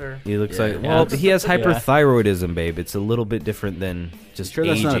ass, or He looks Yeah. like well, he has Yeah. hyperthyroidism, babe. It's a little bit different than just Sure,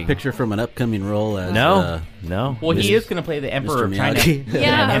 that's aging. not a picture from an upcoming role as No. Well, he Mr. is going to play the Emperor of China. Miyagi.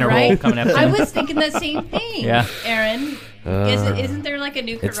 Yeah, in a role right? coming up I soon. was thinking the same thing. Yeah. Aaron. Isn't there like a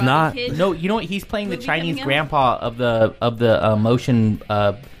new Karate It's not. Kid? No, you know what? He's playing the Movie Chinese coming out? grandpa of the motion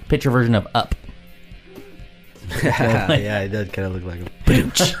picture version of Up. Yeah, he did kind of look like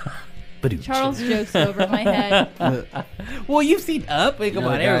him. Charles jokes over my head. Well, you've seen Up. Come You know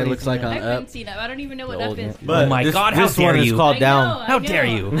on, the guy everybody's looks seen like Up. on I haven't Up. seen it. I don't even know what The up old is. Oh my God! How this dare one is you? called I Down. know, I How know. dare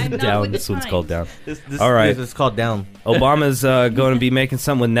you? I'm not Down. with the This one's called times. Down. All right. This is called Down. Obama's going to be making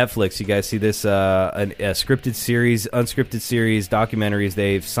something with Netflix. You guys see this? A scripted series, unscripted series, documentaries.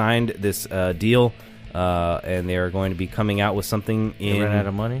 They've signed this deal, and they are going to be coming out with something You in. ran out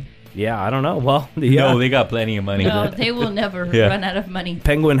of money. Yeah, I don't know. Well, yeah. No, they got plenty of money. No, they will never Yeah. run out of money.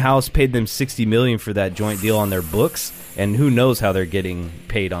 Penguin House paid them $60 million for that joint deal on their books, and who knows how they're getting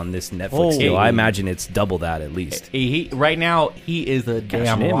paid on this Netflix Oh. deal? I imagine it's double that at least. Right now, he is a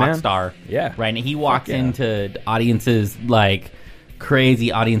damn in, rock man. star. Yeah. Right now, he walks yeah. into audiences like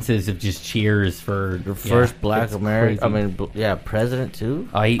crazy audiences of just cheers for The first black it's American. crazy. I mean, president too.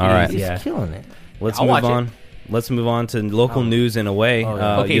 Oh, he, All right. He's yeah. killing it. Let's I'll move watch it. on. Let's move on to local news in a way.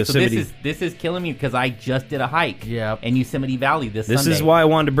 yeah. Okay, Yosemite. so this is killing me because I just did a hike. Yeah. In Yosemite Valley this This Sunday. is why I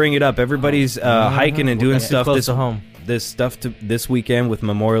wanted to bring it up. Everybody's hiking and doing It's stuff close this to home. this weekend with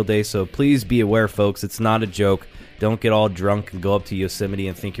Memorial Day. So please be aware, folks. It's not a joke. Don't get all drunk and go up to Yosemite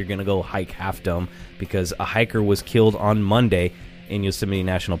and think you're going to go hike Half Dome, because a hiker was killed on Monday in Yosemite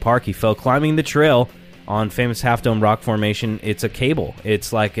National Park. He fell climbing the trail on famous Half Dome rock formation. It's a cable.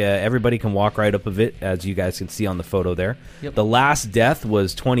 It's like everybody can walk right up of it, as you guys can see on the photo there. Yep. The last death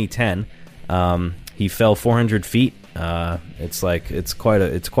was 2010. He fell 400 feet. It's quite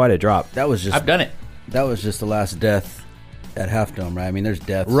a drop. That was just I've done it. That was just the last death at Half Dome, right? I mean, there's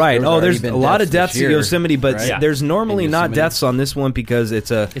deaths. Right. There's Oh, already there's been a lot of this deaths in year, Yosemite, but right? there's normally In not Yosemite. deaths on this one because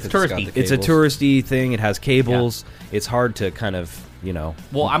it's It's It's got touristy. the a cables. touristy thing. It has cables. It's hard to kind of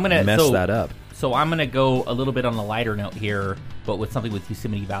Well, I'm gonna mess that up. So I'm gonna go a little bit on the lighter note here, but with something with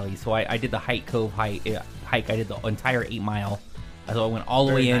Yosemite Valley. So I did the Hike Cove hike. I did the entire 8 mile. So I went all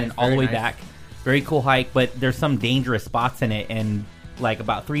the Very way in nice, and all the very way nice. back. very cool hike, but there's some dangerous spots in it, and like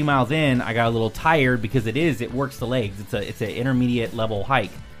about 3 miles in, I got a little tired because it works the legs. It's an intermediate level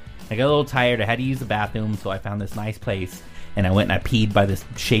hike. I got a little tired. I had to use the bathroom, so I found this nice place, and I went and I peed by this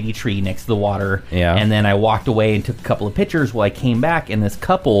shady tree next to the water. Yeah. And then I walked away and took a couple of pictures. Well, I came back, and this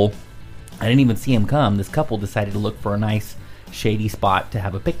couple, I didn't even see him come. This couple decided to look for a nice shady spot to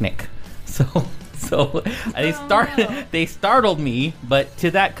have a picnic. So they startled me, but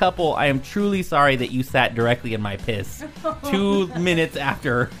to that couple, I am truly sorry that you sat directly in my piss 2 minutes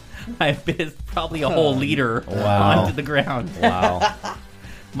after I pissed probably a whole liter onto the ground. Wow.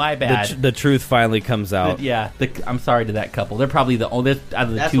 My bad. The truth finally comes out. I'm sorry to that couple. They're probably the oldest out of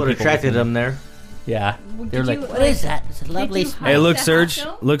the That's two what people attracted listening. them there. Yeah. They're like, What is that? It's a lovely Did you smell. Hey, look, the Serge. Half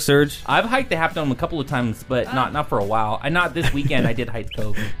Dome? Look, Serge. I've hiked the Half Dome a couple of times, but not for a while. Not this weekend. I did hike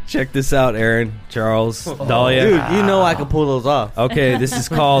Cove. Check this out, Aaron, Charles, Dahlia. Dude, you know I can pull those off. Okay, this is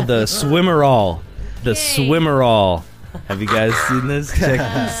called the Swimmerall. The Yay. Swimmerall. Have you guys seen this? Check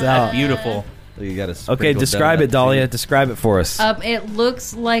this out. Beautiful. You got to Okay, describe it, Dahlia. Describe it for us. It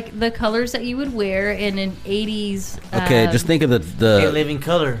looks like the colors that you would wear in an 80s. Okay, just think of A the living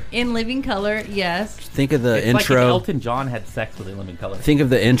color. In living color, yes. think of the It's like if intro. Elton John had sex with a living color. Think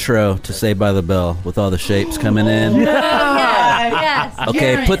of the intro to Saved by the Bell with all the shapes coming in. Yes.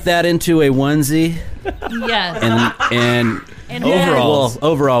 Okay, yes. put that into a onesie Yes. and And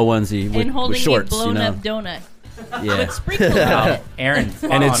overall onesie with, and holding with shorts. a blown you know, up donut. yeah. Sprinkles on it. Aaron,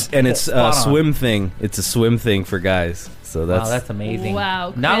 and it's a Spot on. swim thing. It's a swim thing for guys. So Wow, that's amazing.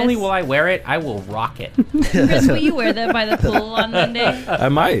 Wow, Not Chris. only will I wear it, I will rock it. Chris, will you wear that by the pool on Monday? I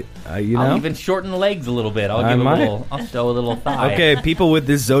might. You know. I'll even shorten the legs a little bit. I might. I'll show a little thigh. Okay, people with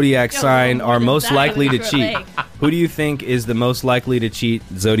this zodiac Go sign more are than most that likely to with your cheat. leg. Who do you think is the most likely to cheat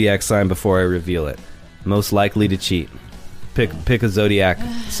zodiac sign before I reveal it? Most likely to cheat. Pick a zodiac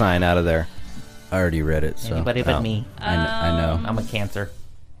sign out of there. I already read it. So Anybody but me. I know. I'm a Cancer.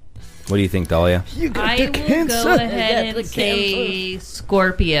 What do you think, Dahlia? I will go ahead and say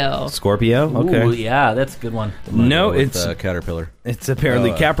Scorpio. Scorpio? Okay. Ooh, yeah, that's a good one. No, With, it's Caterpillar. it's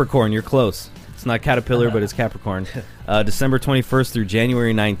apparently Oh, Capricorn. You're close. It's not Caterpillar, but it's Capricorn. December 21st through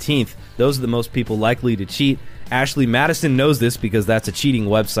January 19th. Those are the most people likely to cheat. Ashley Madison knows this because that's a cheating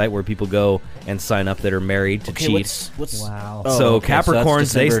website where people go and sign up that are married to cheat. What's Wow. So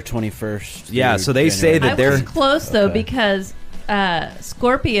Capricorns, they- December 21st. Yeah, through so they say January. that they're- I was close though Okay. because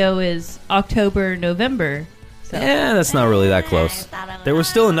Scorpio is October, November. So. Yeah, that's not really that close. There's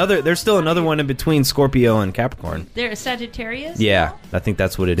still another one in between Scorpio and Capricorn. They're Sagittarius. Yeah, I think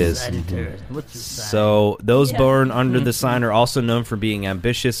that's what it is. So those Yeah. born under the sign are also known for being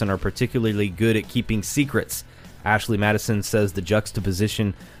ambitious and are particularly good at keeping secrets. Ashley Madison says the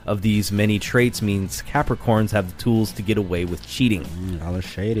juxtaposition of these many traits means Capricorns have the tools to get away with cheating. All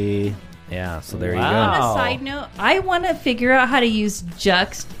shady. Yeah, so there On Wow. a side note, I want to figure out how to use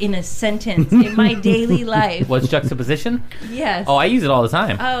juxt in a sentence in my daily life. What's juxtaposition? Yes. Oh, I use it all the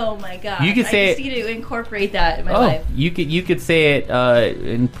time. Oh my god! You could say I just it- need to incorporate that in my Oh, life. you could say it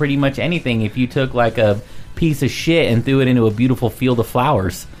in pretty much anything. If you took like a piece of shit and threw it into a beautiful field of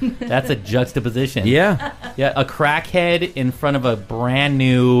flowers, that's a juxtaposition. Yeah. Yeah, a crackhead in front of a brand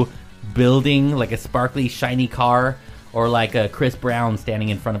new building, like a sparkly, shiny car, or like a Chris Brown standing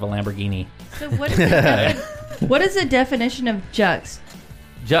in front of a Lamborghini. So what is the definition of juxt?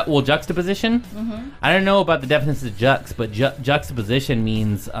 Juxtaposition? I don't know about the definition of jux, but juxtaposition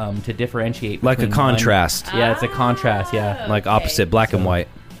means to differentiate. Like a between contrast. Yeah, it's a contrast, yeah. Like Okay. opposite black and white.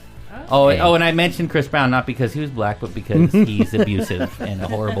 Oh, and I mentioned Chris Brown not because he was black, but because he's abusive and a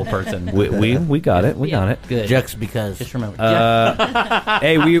horrible person. We got it. We got it. Good. Jux because. Just remember.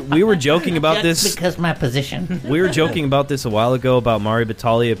 Hey, we were joking about Just this. because my position. We were joking about this a while ago about Mario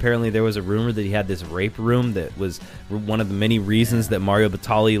Batali. Apparently, there was a rumor that he had this rape room that was one of the many reasons that Mario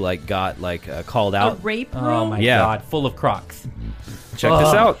Batali got called A out. rape room? Oh my Yeah. God, full of Crocs. Check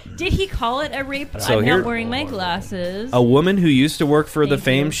this out. Did he call it a rape room? So I'm here- not wearing my glasses. A woman who used to work for the Thank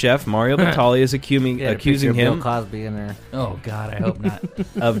famed you. chef Mario Batali is accusing Bill him Cosby in there. Oh God, I hope not.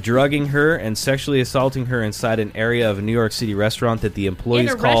 of drugging her and sexually assaulting her inside an area of a New York City restaurant that the employees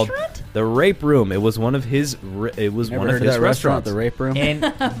In a called restaurant? the rape room. It was one of his. It was Never one of heard his that restaurant, restaurants. the rape room. And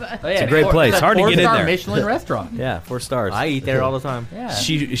it's a great place. Hard to get in there. Michelin restaurant. Yeah, 4 stars. I eat there all the time. Yeah.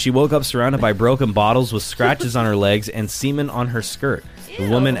 She woke up surrounded by broken bottles with scratches on her legs and semen on her skirt. The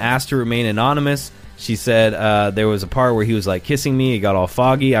woman asked to remain anonymous. She said there was a part where he was like kissing me. It got all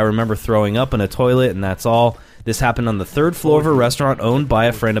foggy. I remember throwing up in a toilet, and that's all. This happened on the 3rd floor of a restaurant owned by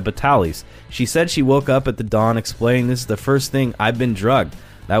a friend of Batali's. She said she woke up at the dawn explaining, "This is the first thing, I've been drugged.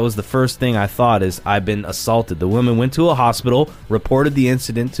 That was the first thing I thought is I've been assaulted." The woman went to a hospital, reported the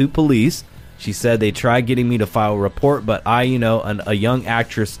incident to police. She said they tried getting me to file a report, but I, a young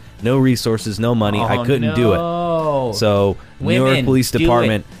actress, no resources, no money, I couldn't do it. So New York Women, Police do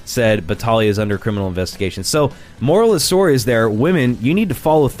Department said Battaglia is under criminal investigation. So moral of the story is there, women, you need to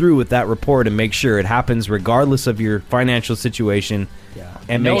follow through with that report and make sure it happens regardless of your financial situation. Yeah.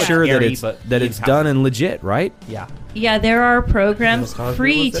 And No, make it's sure scary, that but it's it's done and legit, right? Yeah. Yeah, there are programs Bill Cosby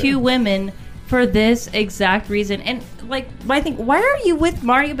free was there. to women for this exact reason. And like, I think, why are you with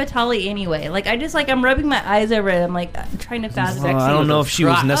Mario Batali anyway? Like, I'm rubbing my eyes over it. I'm like, I'm trying to fathom. Well, I don't know if she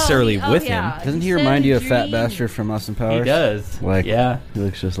was necessarily with him. Doesn't he said remind you of Fat dream. Bastard from Austin Powers? He does. Like, yeah, he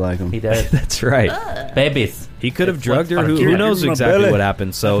looks just like him. he does. That's right. Babies. He could have It's drugged her. what's Who fucking knows Give him a exactly belly. what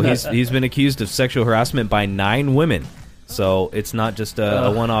happened? So he's been accused of sexual harassment by 9 women. So it's not just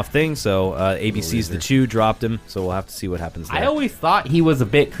a one-off thing. So ABC's The Chew dropped him. So we'll have to see what happens there. I always thought he was a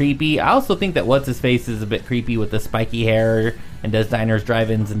bit creepy. I also think that what's his face is a bit creepy with the spiky hair and does diners,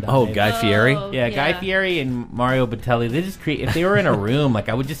 drive-ins, and Oh, dives. Guy Fieri? Yeah, Guy Fieri and Mario Batali. They just create. If they were in a room, like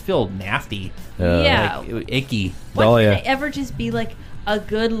I would just feel nasty, Yeah. like, icky. Why Oh, can't yeah. I ever just be like a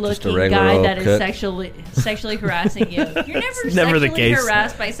good-looking regular guy old that is cook. sexually harassing you? You're never never the sexually case.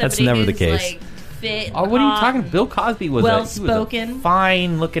 harassed by That's somebody never who's the case. like fit. Oh, what are you hot. talking? Bill Cosby was Well-spoken.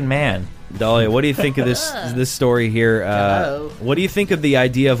 fine-looking man. Dahlia, what do you think of this story here? What do you think of the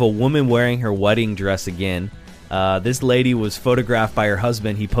idea of a woman wearing her wedding dress again? This lady was photographed by her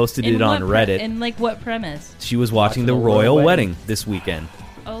husband. He posted In it on what Reddit. in like what premise? She was watching the royal wedding this weekend.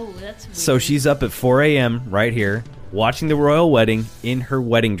 Oh, that's weird. So she's up at 4 a.m. right here watching the royal wedding in her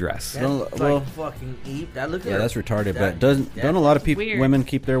wedding dress. That's Well, like fucking eat. That look. Yeah, that's retarded. But don't a lot of people, weird. women,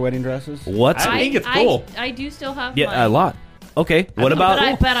 keep their wedding dresses? What's I think it's cool. I do still have yeah, mine. a lot. Okay, what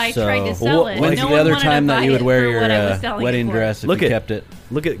about But I tried to sell it. When's No the one other wanted to time that buy you would it wear for your what I was selling it wedding for. dress if Look you at- kept it?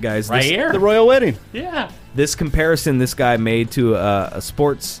 look at guys Right this, here. The royal wedding. Yeah. this comparison this guy made to a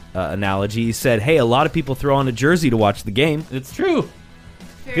sports analogy. He said, "Hey, a lot of people throw on a jersey to watch the game." It's true.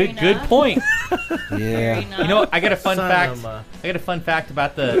 Fair Good enough. point. Fair Yeah. enough. You know, I got a fun Son fact. of a- I got a fun fact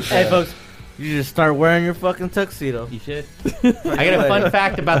about the. Hey, folks, you just start wearing your fucking tuxedo. You should. I got a fun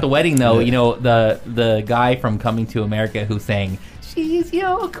fact about the wedding, though. You know, the guy from Coming to America who sang "She's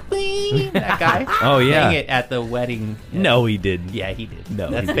Your Queen." That guy. Oh, yeah. sang it at the wedding. No, he didn't. Yeah, he did. No,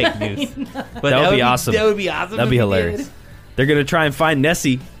 that's he fake news. But That would be awesome. That would be awesome. That'd if be he hilarious. did. They're gonna try and find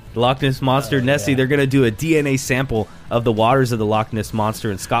Nessie, the Loch Ness monster. Nessie. yeah. They're gonna do a DNA sample of the waters of the Loch Ness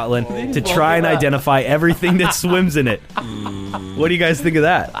monster in Scotland to try and identify everything that swims in it. What do you guys think of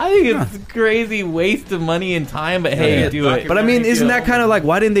that? I think it's a crazy waste of money and time, but hey, Yeah. do it. But I mean, isn't that kind of like,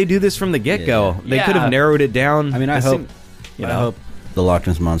 why didn't they do this from the get go? Yeah. They Yeah. could have narrowed it down. I mean, I It hope, seemed- you I know. hope the Loch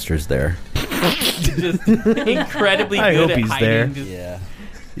Ness monster's there. just incredibly I good hope at he's hiding. there. Just- Yeah.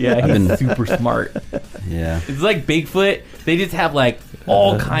 yeah, I've he's been- super smart. Yeah. It's like Bigfoot. They just have like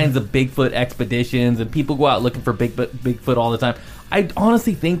all kinds of Bigfoot expeditions, and people go out looking for Bigfoot all the time. I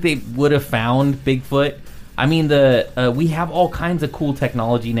honestly think they would have found Bigfoot. I mean, we have all kinds of cool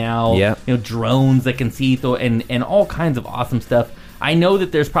technology now. Yeah. You know, drones that can see and all kinds of awesome stuff. I know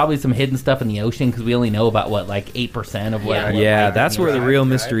that there's probably some hidden stuff in the ocean because we only know about what, like 8% of what. Yeah. what Yeah, life that's is in where the ocean. real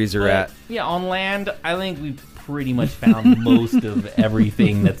mysteries are But, at. yeah, on land, I think we've pretty much found most of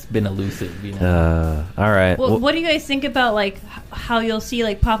everything that's been elusive. You know. All right. Well, Well, what do you guys think about like how you'll see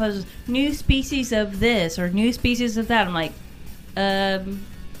like Papa's new species of this or new species of that? I'm like,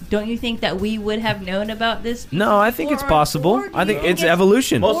 don't you think that we would have known about this? no, I think it's Or- possible. or do I think you it's think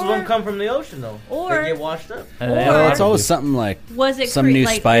evolution. Most of Or- them come from the ocean, though. or- they get washed up. Well, it's always something like Was it some new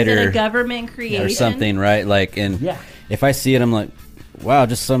like, spider is it a government creation or something, right? Like, and Yeah. if I see it, I'm like, wow,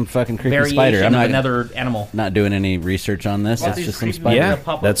 just some fucking creepy Variation spider. I'm of not another animal. not doing any research on this. It's just some spider.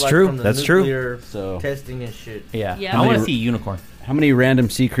 Yeah, that's true. That's true. true. So- Testing and shit. Yeah. Yeah. I want to many- see a unicorn. How many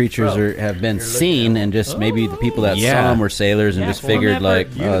random sea creatures Bro, have been you're looking seen, at- and just maybe the people that Yeah. saw them were sailors and Yeah, just well, figured never. like, oh,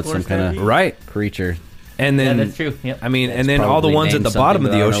 it's some Unicorns kind gotta of Right. creature. And Yeah, then, that's true. Yep. I mean, It's and then all the probably ones at named the bottom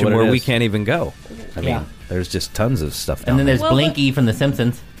of something, the but I don't know ocean what where it we is. can't even go. I mean, Yeah. there's just tons of stuff down And then there. there's Well, Blinky from The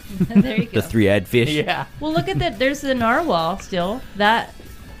Simpsons. there you go. The three-eyed fish. Yeah. Well, look at that. There's the narwhal still. That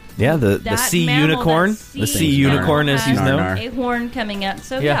Yeah, the that sea mammal, unicorn. that The sea Thing's unicorn, nar- as he's nar- known. nar. a horn coming out.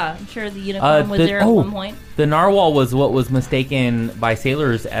 So Yeah. yeah, I'm sure the unicorn was the- there at oh. one point. The narwhal was what was mistaken by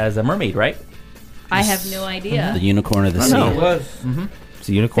sailors as a mermaid, right? I have no idea. The unicorn of the sea. know. It was. It's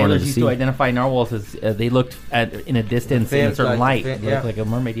a unicorn Sailors of the used sea. to identify narwhals as they looked at in a distance in a fins, certain like light. the fin- They looked yeah. like a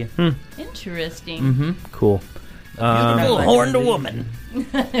mermaid. Yeah. Interesting, Mm-hmm. Cool. Horned woman.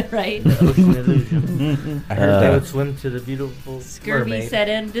 right? Ocean illusion. I heard they would swim to the beautiful Scurvy mermaid. set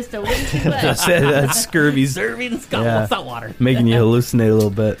in just a little too much. That's scurvy's Serving Yeah. salt water. making you hallucinate a little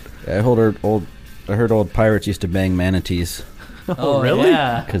bit. I heard old pirates used to bang manatees. Oh, really?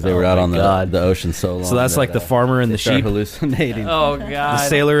 Yeah. because they were out on the ocean so long. So that's like the farmer and they the start sheep, hallucinating. Oh the god.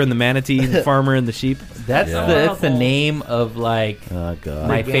 sailor and the manatee, the farmer and the sheep. That's Yeah. that's the name of like Oh god.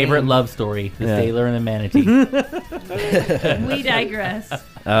 my favorite love story, The Yeah. Sailor and the Manatee. We digress.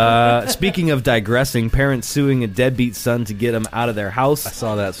 Speaking of digressing, parents suing a deadbeat son to get him out of their I house.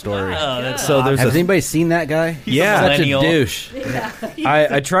 saw that story. So there's Has a, anybody seen that guy? Yeah. such a millennial. douche.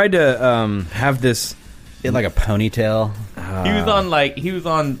 I tried to have this. He had like a ponytail. He was on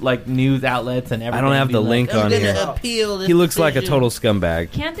like news outlets and everything. I don't have Be the like, link "I'm on gonna here." appeal this He looks like a decision." total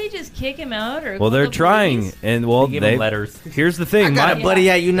scumbag. Can't they just kick him out? Or Well, call they're the trying, police? and well, Give they. him letters. Here's the thing, Got a my, buddy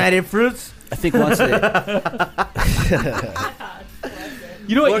at United Fruits. I think once they,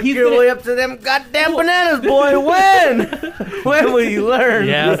 You know what? Work He's your gonna- way up to them goddamn bananas, boy. When? When will you learn?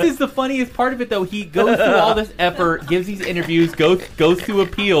 This is the funniest part of it, though. He goes through all this effort, gives these interviews, goes to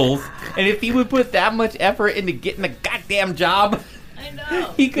appeals, and if he would put that much effort into getting a goddamn job, I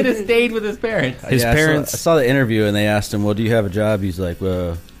know. he could have stayed with his parents. his Yeah, parents. I saw the interview and they asked him, "Well, do you have a job?" He's like,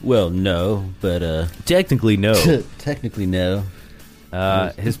 "Well, no, but Technically, no. technically, no."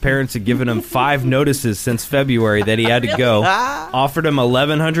 His parents had given him 5 notices since February that he had to go. Offered him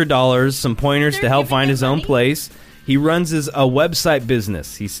 $1,100, some pointers to They're help giving find him his own money? place. He runs a website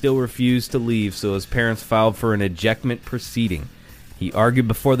business. He still refused to leave, so his parents filed for an ejectment proceeding. He argued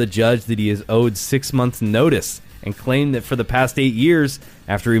before the judge that he is owed 6 months' notice and claimed that for the past 8 years,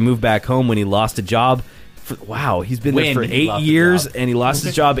 after he moved back home when he lost a job, he's been there When for he 8 lost a years, job. and he lost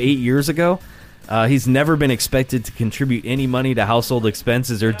his job 8 years ago. He's never been expected to contribute any money to household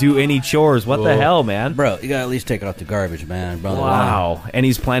expenses or do any chores. What the hell, man? Bro, you gotta at least take out the garbage, man. Brother. Wow. And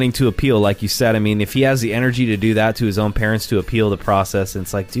he's planning to appeal, like you said. I mean, if he has the energy to do that to his own parents to appeal the process, and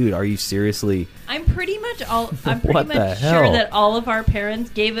it's like, dude, are you seriously... I'm pretty much What pretty the much hell? sure that all of our parents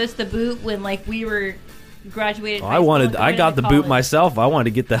gave us the boot when like we were graduated. high school and I going got into the boot college. myself. I wanted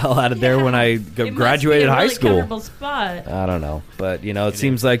to get the hell out of there Yeah. when I It must graduated be a high really school. comfortable spot. I don't know, but you know, it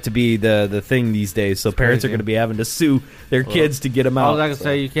seems like to be the thing these days. So parents are crazy. going to be having to sue their kids to get them All out. I can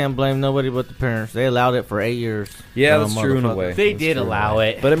say, you can't blame nobody but the parents. They allowed it for 8 years. Yeah, Dumb that's true in a motherfucker. way. They That's did true in a allow way.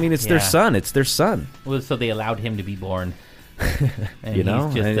 it. But I mean, it's their Yeah. son. It's their son. Well, so they allowed him to be born. And You know,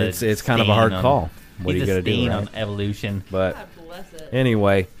 he's just and a it's kind of a hard stain on- call. What are he's you a going to do? stain Right? on evolution. But God bless it.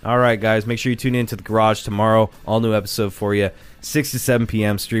 anyway, all right, guys, make sure you tune in to The Garage tomorrow. All new episode for you, 6 to 7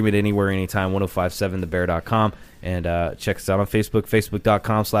 p.m. Stream it anywhere, anytime, 1057thebear.com. And check us out on Facebook,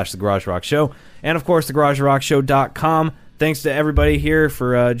 facebook.com/The Garage Rock Show. And, of course, thegaragerockshow.com. Thanks to everybody here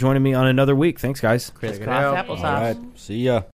for joining me on another week. Thanks, guys. Crisscross out. applesauce. All right, see ya.